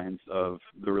storylines of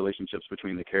the relationships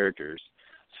between the characters.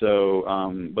 So,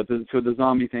 but the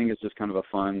zombie thing is just kind of a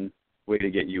fun way to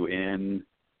get you in.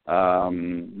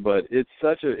 But it's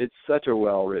such a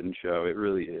well-written show. It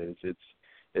really is. It's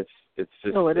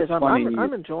just. Oh, it is. Funny.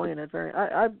 I'm enjoying it very.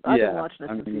 I've been watching it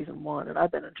since season 1, and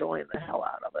I've been enjoying the hell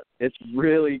out of it. It's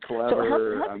really clever.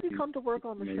 So how did you come to work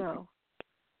on the show?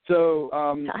 So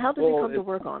how did you come to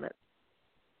work on it?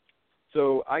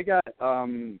 So I got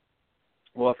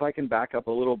if I can back up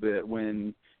a little bit,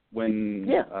 when I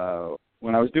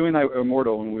was doing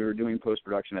Immortal, when we were doing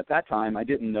post-production, at that time I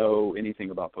didn't know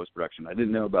anything about post-production. I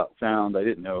didn't know about sound. I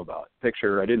didn't know about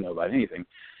picture. I didn't know about anything.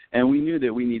 And we knew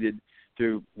that we needed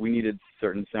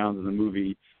certain sounds in the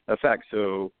movie effects.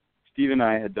 So Steve and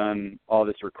I had done all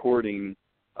this recording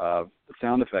of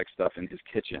sound effects stuff in his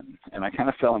kitchen, and I kind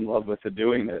of fell in love with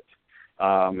doing it.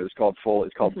 It's called Foley.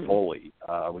 It's called Foley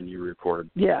when you record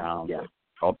sound. Yeah.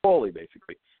 It's called Foley,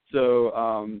 basically. So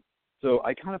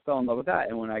I kind of fell in love with that.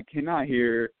 And when I came out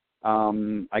here, I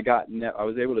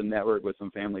was able to network with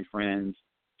some family friends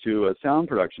to a sound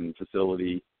production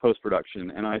facility,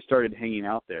 post-production, and I started hanging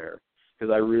out there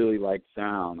because I really liked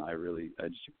sound. I just really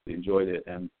enjoyed it.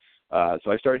 And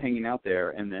so I started hanging out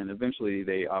there, and then eventually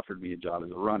they offered me a job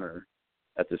as a runner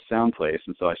at this sound place,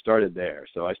 and so I started there.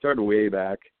 So I started way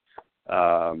back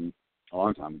a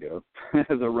long time ago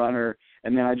as a runner,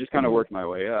 and then I just kind of worked my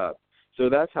way up. So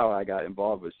that's how I got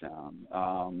involved with sound.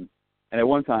 And at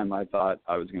one time I thought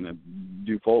I was going to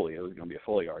do Foley. I was going to be a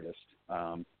Foley artist.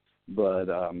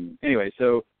 Anyway,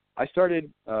 so I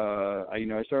started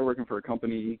I started working for a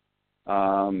company,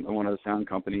 one of the sound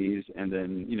companies, and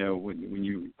then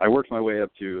I worked my way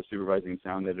up to a supervising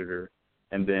sound editor,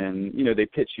 and then they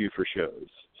pitch you for shows.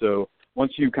 So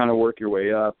once you kind of work your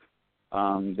way up,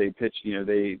 they pitch you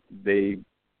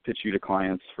to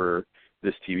clients for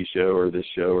this TV show or this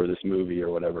movie or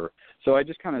whatever. So I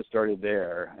just kind of started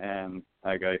there, and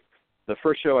the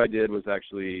first show I did was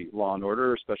actually Law and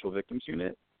Order, Special Victims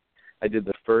Unit. I did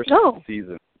the first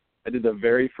season. I did the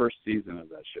very first season of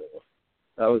that show.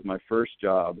 That was my first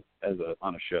job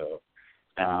on a show.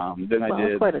 Then I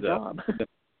did quite a job.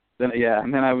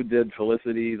 And then I did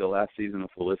Felicity, the last season of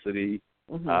Felicity.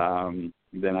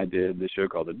 Then I did the show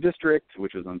called The District,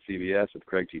 which was on CBS with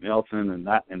Craig T. Nelson, and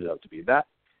that ended up to be that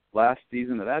last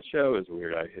season of that show. Is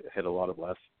weird. I hit a lot of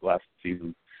last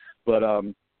season, but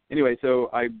anyway, so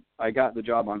I got the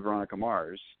job on Veronica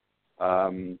Mars,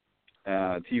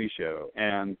 TV show,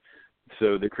 and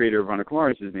so the creator of Veronica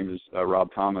Mars, his name is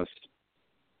Rob Thomas,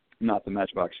 not the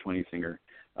Matchbox 20 singer,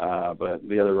 but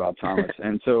the other Rob Thomas.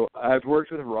 And so I've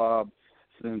worked with Rob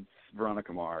since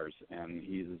Veronica Mars, and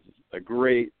he's a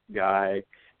great guy,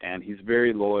 and he's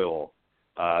very loyal,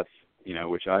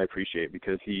 which I appreciate,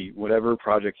 because whatever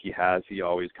project he has, he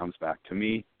always comes back to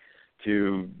me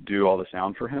to do all the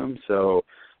sound for him. So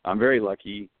I'm very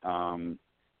lucky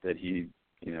that he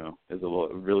is a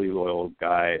really loyal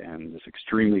guy and is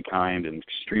extremely kind and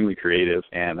extremely creative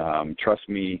and trusts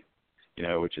me,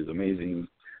 which is amazing.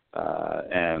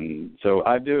 And so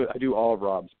I do all of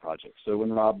Rob's projects. So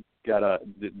when Rob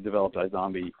developed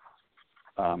iZombie,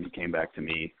 he came back to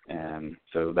me, and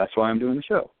so that's why I'm doing the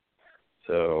show.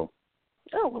 So.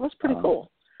 Oh, well, that's pretty cool.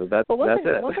 So that's it.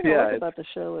 One thing I like about the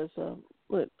show is,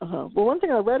 one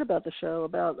thing I read about the show,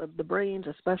 about the brains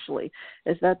especially,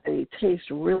 is that they taste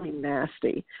really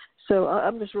nasty. So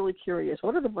I'm just really curious.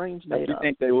 What are the brains made of? I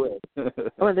think they would.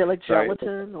 Are they like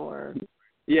gelatin or?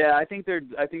 Yeah, I think they're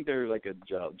like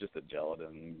just a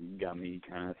gelatin gummy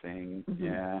kind of thing. Mm-hmm.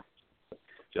 Yeah,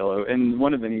 Jello. And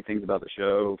one of the neat things about the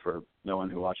show, for no one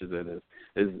who watches it,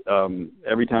 is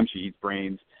every time she eats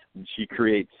brains, she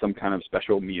creates some kind of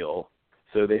special meal.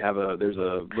 So there's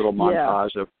a little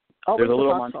montage of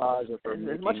her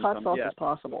as much hot sauce as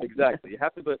possible. Exactly. You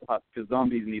have to put hot, because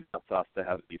zombies need hot sauce to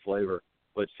have the flavor.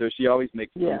 But so she always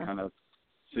makes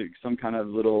some kind of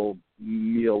little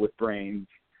meal with brains,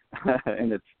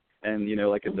 and it's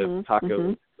like it's a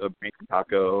taco, a brain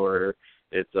taco, or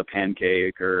it's a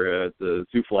pancake, or it's a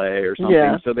souffle or something.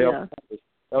 Yeah. So they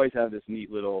always have this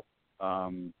neat little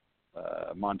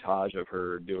montage of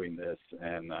her doing this,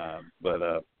 and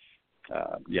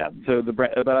So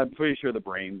but I'm pretty sure the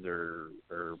brains are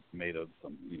made of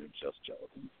some just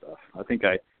gelatin stuff. I think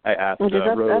I asked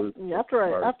Rose.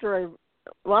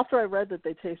 After I read that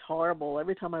they taste horrible,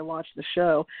 every time I watch the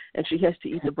show and she has to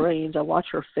eat the brains, I watch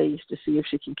her face to see if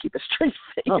she can keep a straight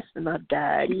face and not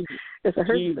gag. Because I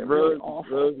heard they're really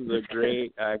awful. Rose is a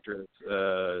great actress,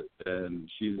 and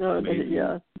she's amazing.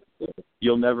 Yeah.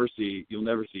 You'll never see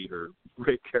her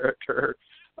great character.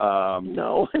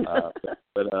 No.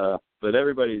 But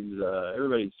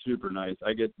everybody's super nice.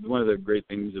 I get one of the great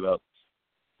things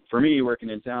for me working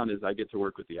in town is I get to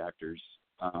work with the actors.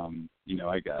 They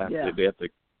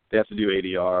have to do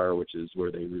ADR, which is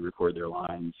where they re-record their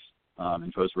lines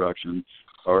in post-production,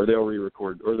 or they'll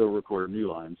record new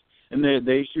lines, and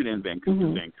they shoot in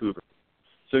Vancouver.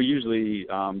 So usually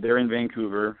they're in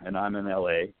Vancouver and I'm in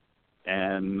LA,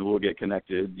 and we'll get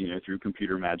connected, through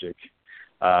computer magic.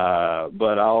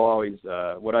 But I'll always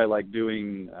what I like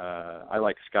doing, I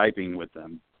like Skyping with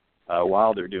them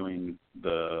while they're doing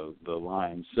the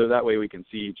lines, so that way we can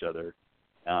see each other.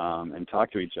 And talk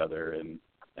to each other,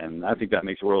 and I think that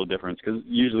makes a world of difference, because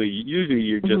usually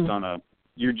you're just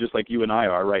you're just like you and I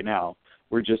are right now.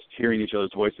 We're just hearing each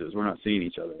other's voices. We're not seeing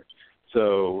each other.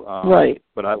 So right.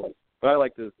 But I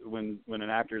like to when an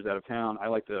actor's out of town, I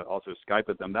like to also Skype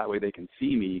with them. That way they can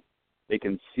see me. They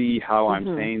can see how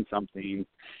I'm saying something.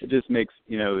 It just makes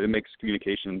it makes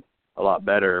communication a lot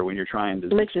better when you're trying to.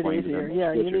 It makes it easier.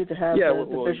 Yeah, you need to have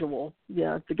the visual.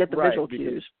 Yeah, to get the visual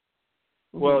cues.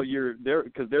 Well, you're there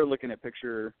because they're looking at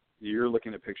picture. You're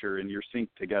looking at picture, and you're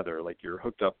synced together. Like you're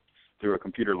hooked up through a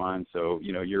computer line, so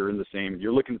you're in the same.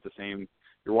 You're looking at the same.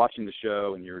 You're watching the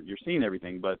show, and you're seeing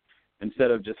everything. But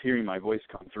instead of just hearing my voice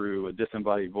come through, a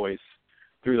disembodied voice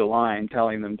through the line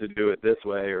telling them to do it this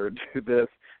way or do this,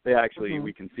 they actually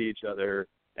we can see each other,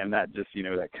 and that just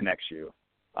that connects you.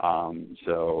 I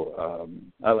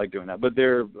like doing that. But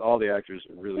all the actors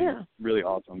are really, really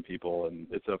awesome people, and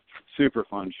it's a super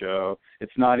fun show.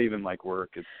 It's not even like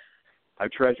work. I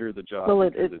treasure the job. Well,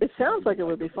 it sounds like it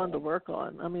would be fun to work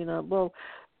on. I mean, are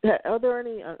there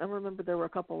any? I remember there were a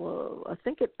couple of.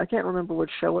 I can't remember which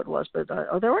show it was, but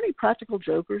are there any practical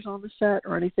jokers on the set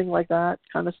or anything like that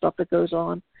kind of stuff that goes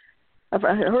on? I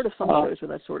heard of some shows where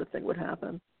that sort of thing would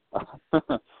happen.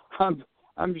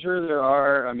 I'm sure there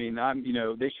are. I mean,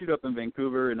 they shoot up in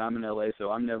Vancouver and I'm in LA, so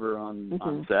I'm never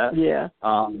on set. Yeah.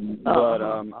 I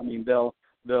mean, they'll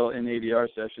in ADR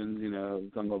sessions,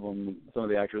 some of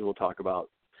the actors will talk about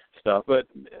stuff, but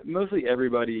mostly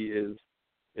everybody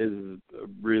is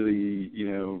really,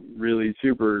 really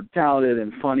super talented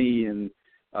and funny, and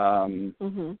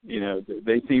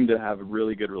they seem to have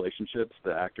really good relationships,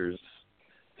 the actors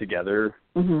together.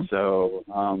 So,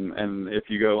 and if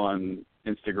you go on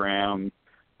Instagram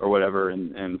or whatever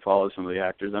and follow some of the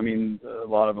actors, I mean, a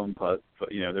lot of them, but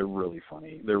they're really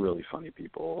funny. They're really funny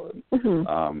people.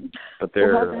 But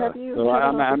they're,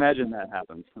 I imagine that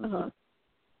happens.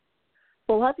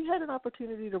 Well, have you had an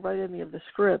opportunity to write any of the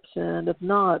scripts? And if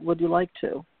not, would you like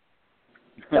to?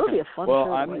 That would be a fun show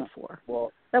to write for.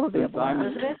 Well, that would be a blast,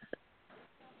 isn't it?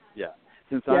 Yeah.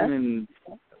 Since I'm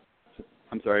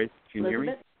sorry, can you hear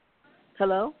me?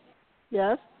 Hello?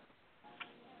 Yes?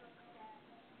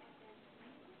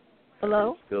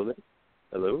 Hello? Still there?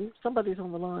 Hello? Somebody's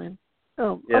on the line.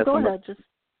 Go ahead.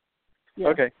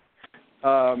 Okay.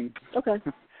 Okay.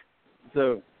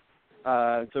 So,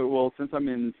 well, since I'm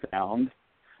in sound,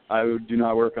 do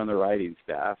not work on the writing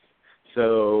staff,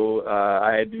 so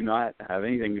I do not have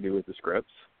anything to do with the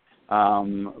scripts.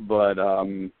 But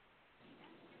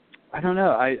I don't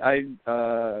know. I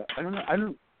don't know. I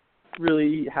don't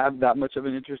really have that much of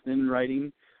an interest in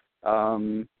writing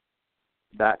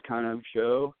that kind of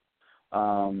show.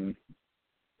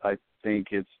 I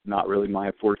think it's not really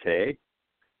my forte.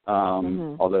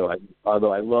 Although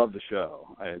I love the show,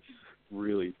 it's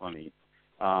really funny.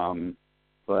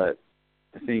 But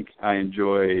I think I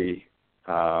enjoy,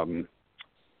 like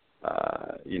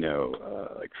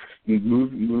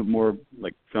more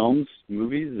like films,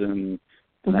 movies, and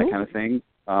that kind of thing.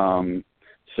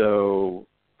 So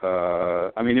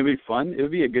I mean, it'd be fun. It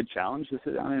would be a good challenge to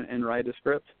sit down and write a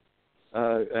script,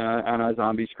 on a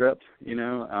zombie script,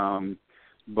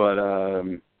 but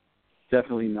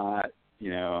definitely not.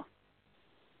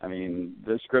 I mean,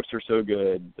 the scripts are so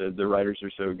good. The writers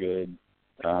are so good.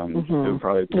 It would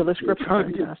probably the scripts are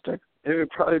fantastic. It would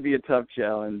probably be a tough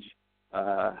challenge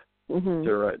to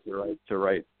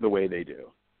write the way they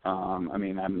do. I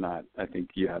mean, I think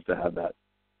you have to have that.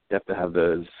 You have to have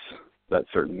that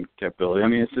certain capability. I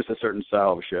mean, it's just a certain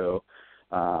style of show.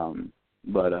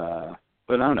 But I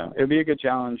don't know. It'd be a good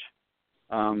challenge.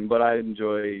 But I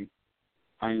enjoy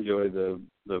the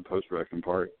post-production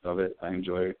part of it. I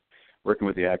enjoy working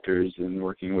with the actors and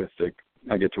working with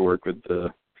I get to work with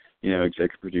the,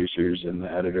 executive producers and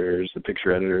the editors, the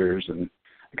picture editors, and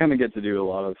I kind of get to do a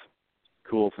lot of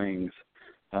cool things,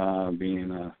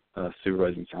 being a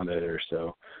supervising sound editor.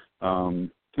 So, I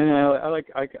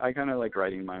kind of like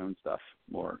writing my own stuff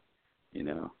more,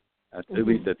 at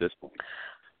least at this point.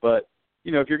 But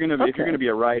if you're gonna be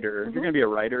a writer,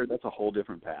 that's a whole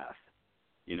different path.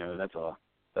 That's a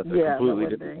completely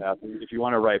different path. If you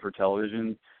want to write for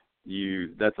television,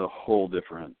 that's a whole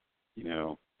different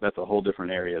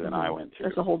area than I went to.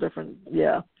 That's a whole different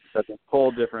That's a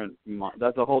whole different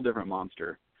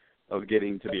monster of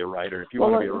getting to be a writer. If you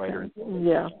want to be a writer,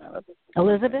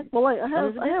 Elizabeth. Well, I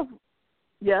have.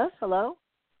 Yes. Hello.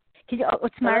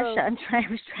 It's Marsha. I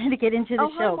was trying to get into the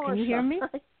show. Hi, can you hear me?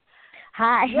 Marsha.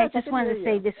 Hi. Yes, I just wanted to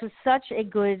say this was such a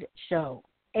good show.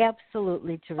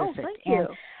 Absolutely terrific. Oh, thank you.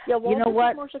 Yeah, well, you know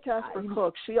what? Marsha Casper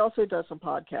Cook. She also does some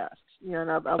podcasts.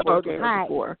 And I've worked with her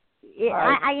before.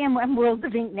 I'm World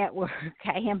of Ink Network.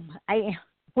 I am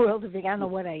World of Ink. I don't know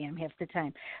what I am half the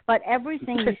time. But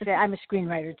everything you said, I'm a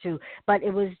screenwriter too. But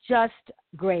it was just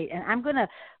great. And I'm going to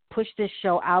push this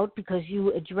show out because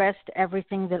you addressed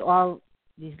everything that a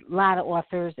lot of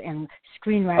authors and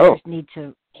screenwriters need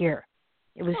to hear.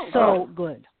 It was so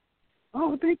good.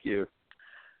 Oh, thank you.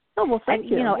 Oh, well, thank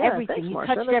you. Everything. Thanks, You Marsha.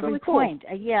 touched That's every really cool. point.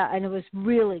 And it was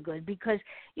really good because,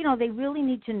 they really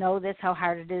need to know this, how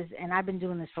hard it is. And I've been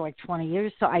doing this for like 20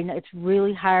 years, so I know it's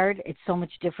really hard. It's so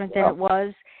much different than it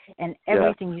was. And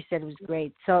everything you said was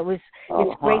great. So it's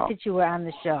great that you were on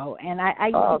the show. And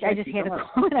I just had to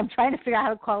call in. I'm trying to figure out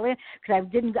how to call in because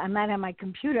I'm not on my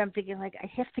computer. I'm thinking, I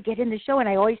have to get in the show. And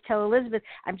I always tell Elizabeth,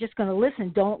 I'm just going to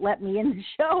listen. Don't let me in the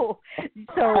show.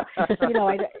 So,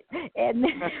 and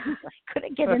I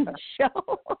couldn't get in the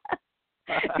show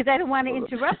because I didn't want to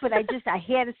interrupt. But I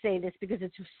had to say this because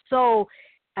it's so...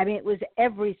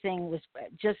 everything was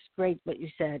just great what you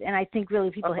said. And I think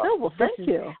really people thank is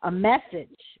you. a message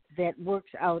that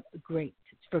works out great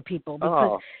for people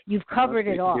because you've covered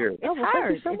it all. It's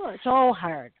hard. Thank you so much. It's so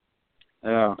hard.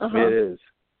 Yeah, it is.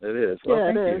 It is.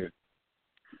 Well, thank you.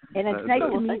 And it's nice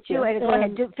to meet you. And go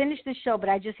ahead, finish the show, but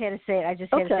I just had to say it.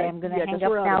 I'm going to hang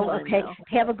up now. Okay. Now.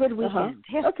 Have a good weekend.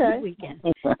 Have a good weekend.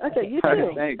 Okay, you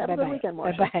too. Thanks. Have a good weekend,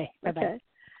 Marsha. Bye-bye. Bye-bye. Okay.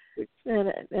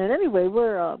 And anyway,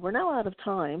 we're now out of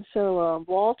time. So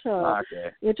Walt,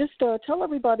 just tell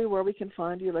everybody where we can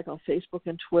find you, like on Facebook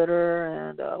and Twitter,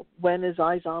 and when is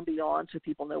iZombie on, so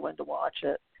people know when to watch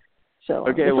it. So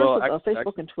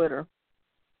Facebook and Twitter.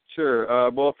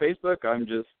 Sure. Well, Facebook, I'm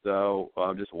just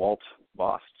Walt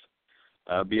Bost,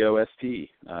 Bost,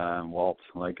 Walt,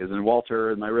 like as in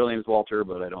Walter. My real name is Walter,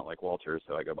 but I don't like Walter,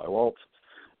 so I go by Walt.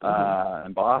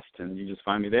 And Bost, and you just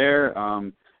find me there.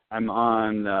 I'm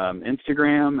on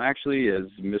Instagram, actually, as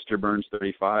Mr. Burns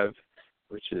 35,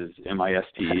 which is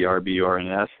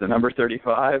MISTERBURNS, the number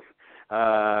 35,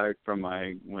 from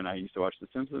when I used to watch The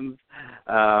Simpsons.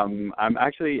 I'm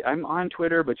on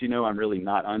Twitter, but I'm really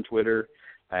not on Twitter.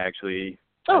 I'm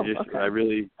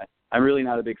really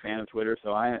not a big fan of Twitter,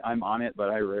 so I'm on it, but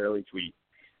I rarely tweet.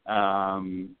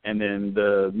 And then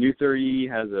the New 30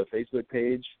 has a Facebook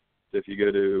page. So if you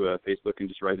go to Facebook and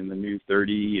just write in the New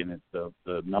 30 and it's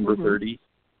the number 30,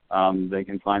 they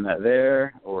can find that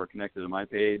there or connect it to my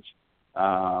page.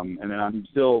 And then I'm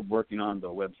still working on the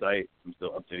website. I'm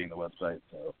still updating the website.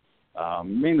 So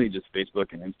mainly just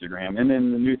Facebook and Instagram. And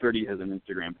then the New 30 has an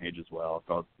Instagram page as well.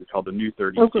 It's called the New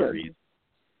 30 series.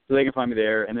 So they can find me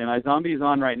there. And then iZombie is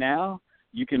on right now.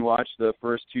 You can watch the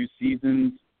first 2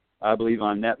 seasons, I believe,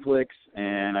 on Netflix,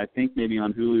 and I think maybe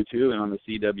on Hulu too, and on the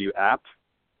CW app.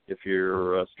 If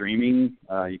you're streaming,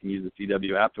 you can use the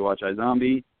CW app to watch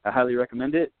iZombie. I highly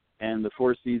recommend it. And the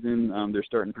 4th season, they're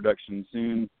starting production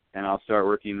soon, and I'll start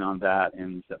working on that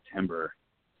in September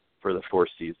for the 4th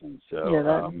season. So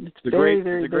it's a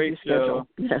very great show.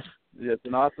 Yes. Yeah, it's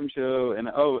an awesome show. And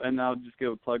I'll just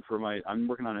give a plug for I'm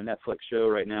working on a Netflix show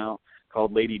right now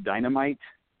called Lady Dynamite,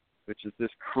 which is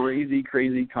this crazy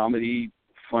comedy,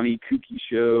 funny, kooky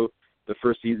show. The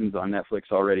 1st season's on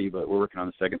Netflix already, but we're working on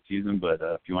the 2nd season. But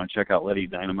if you want to check out Lady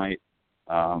Dynamite,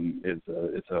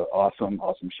 it's an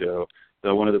awesome show.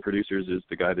 So one of the producers is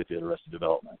the guy that did Arrested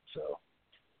Development. So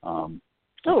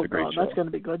it's a great show. That's going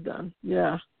to be good then.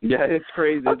 Yeah. Yeah, it's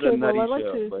crazy. It's a nutty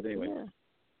show. To, but anyway. Yeah.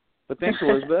 But thanks,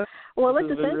 Elizabeth. Well, I'd like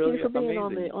to thank really you for being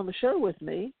on the show with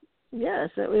me. Yes,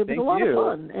 it was a lot of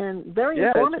fun and very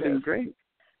informative. Yeah, it's been great.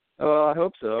 Oh, I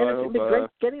hope so. And it's been great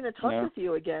getting in touch with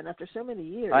you again after so many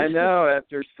years. I know,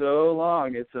 after so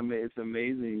long. It's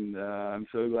amazing. I'm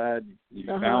so glad you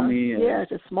found me. And,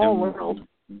 it's a small world.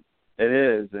 It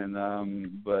is, and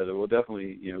but we'll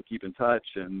definitely keep in touch.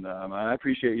 And I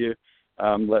appreciate you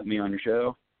letting me on your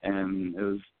show. And it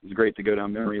was great to go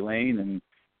down memory lane. And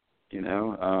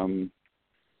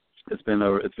it's been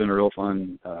a real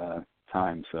fun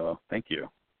time. So thank you.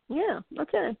 Yeah.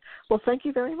 Okay. Well, thank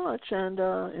you very much,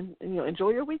 and enjoy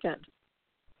your weekend.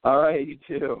 All right. You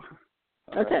too.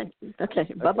 Okay.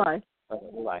 Bye bye.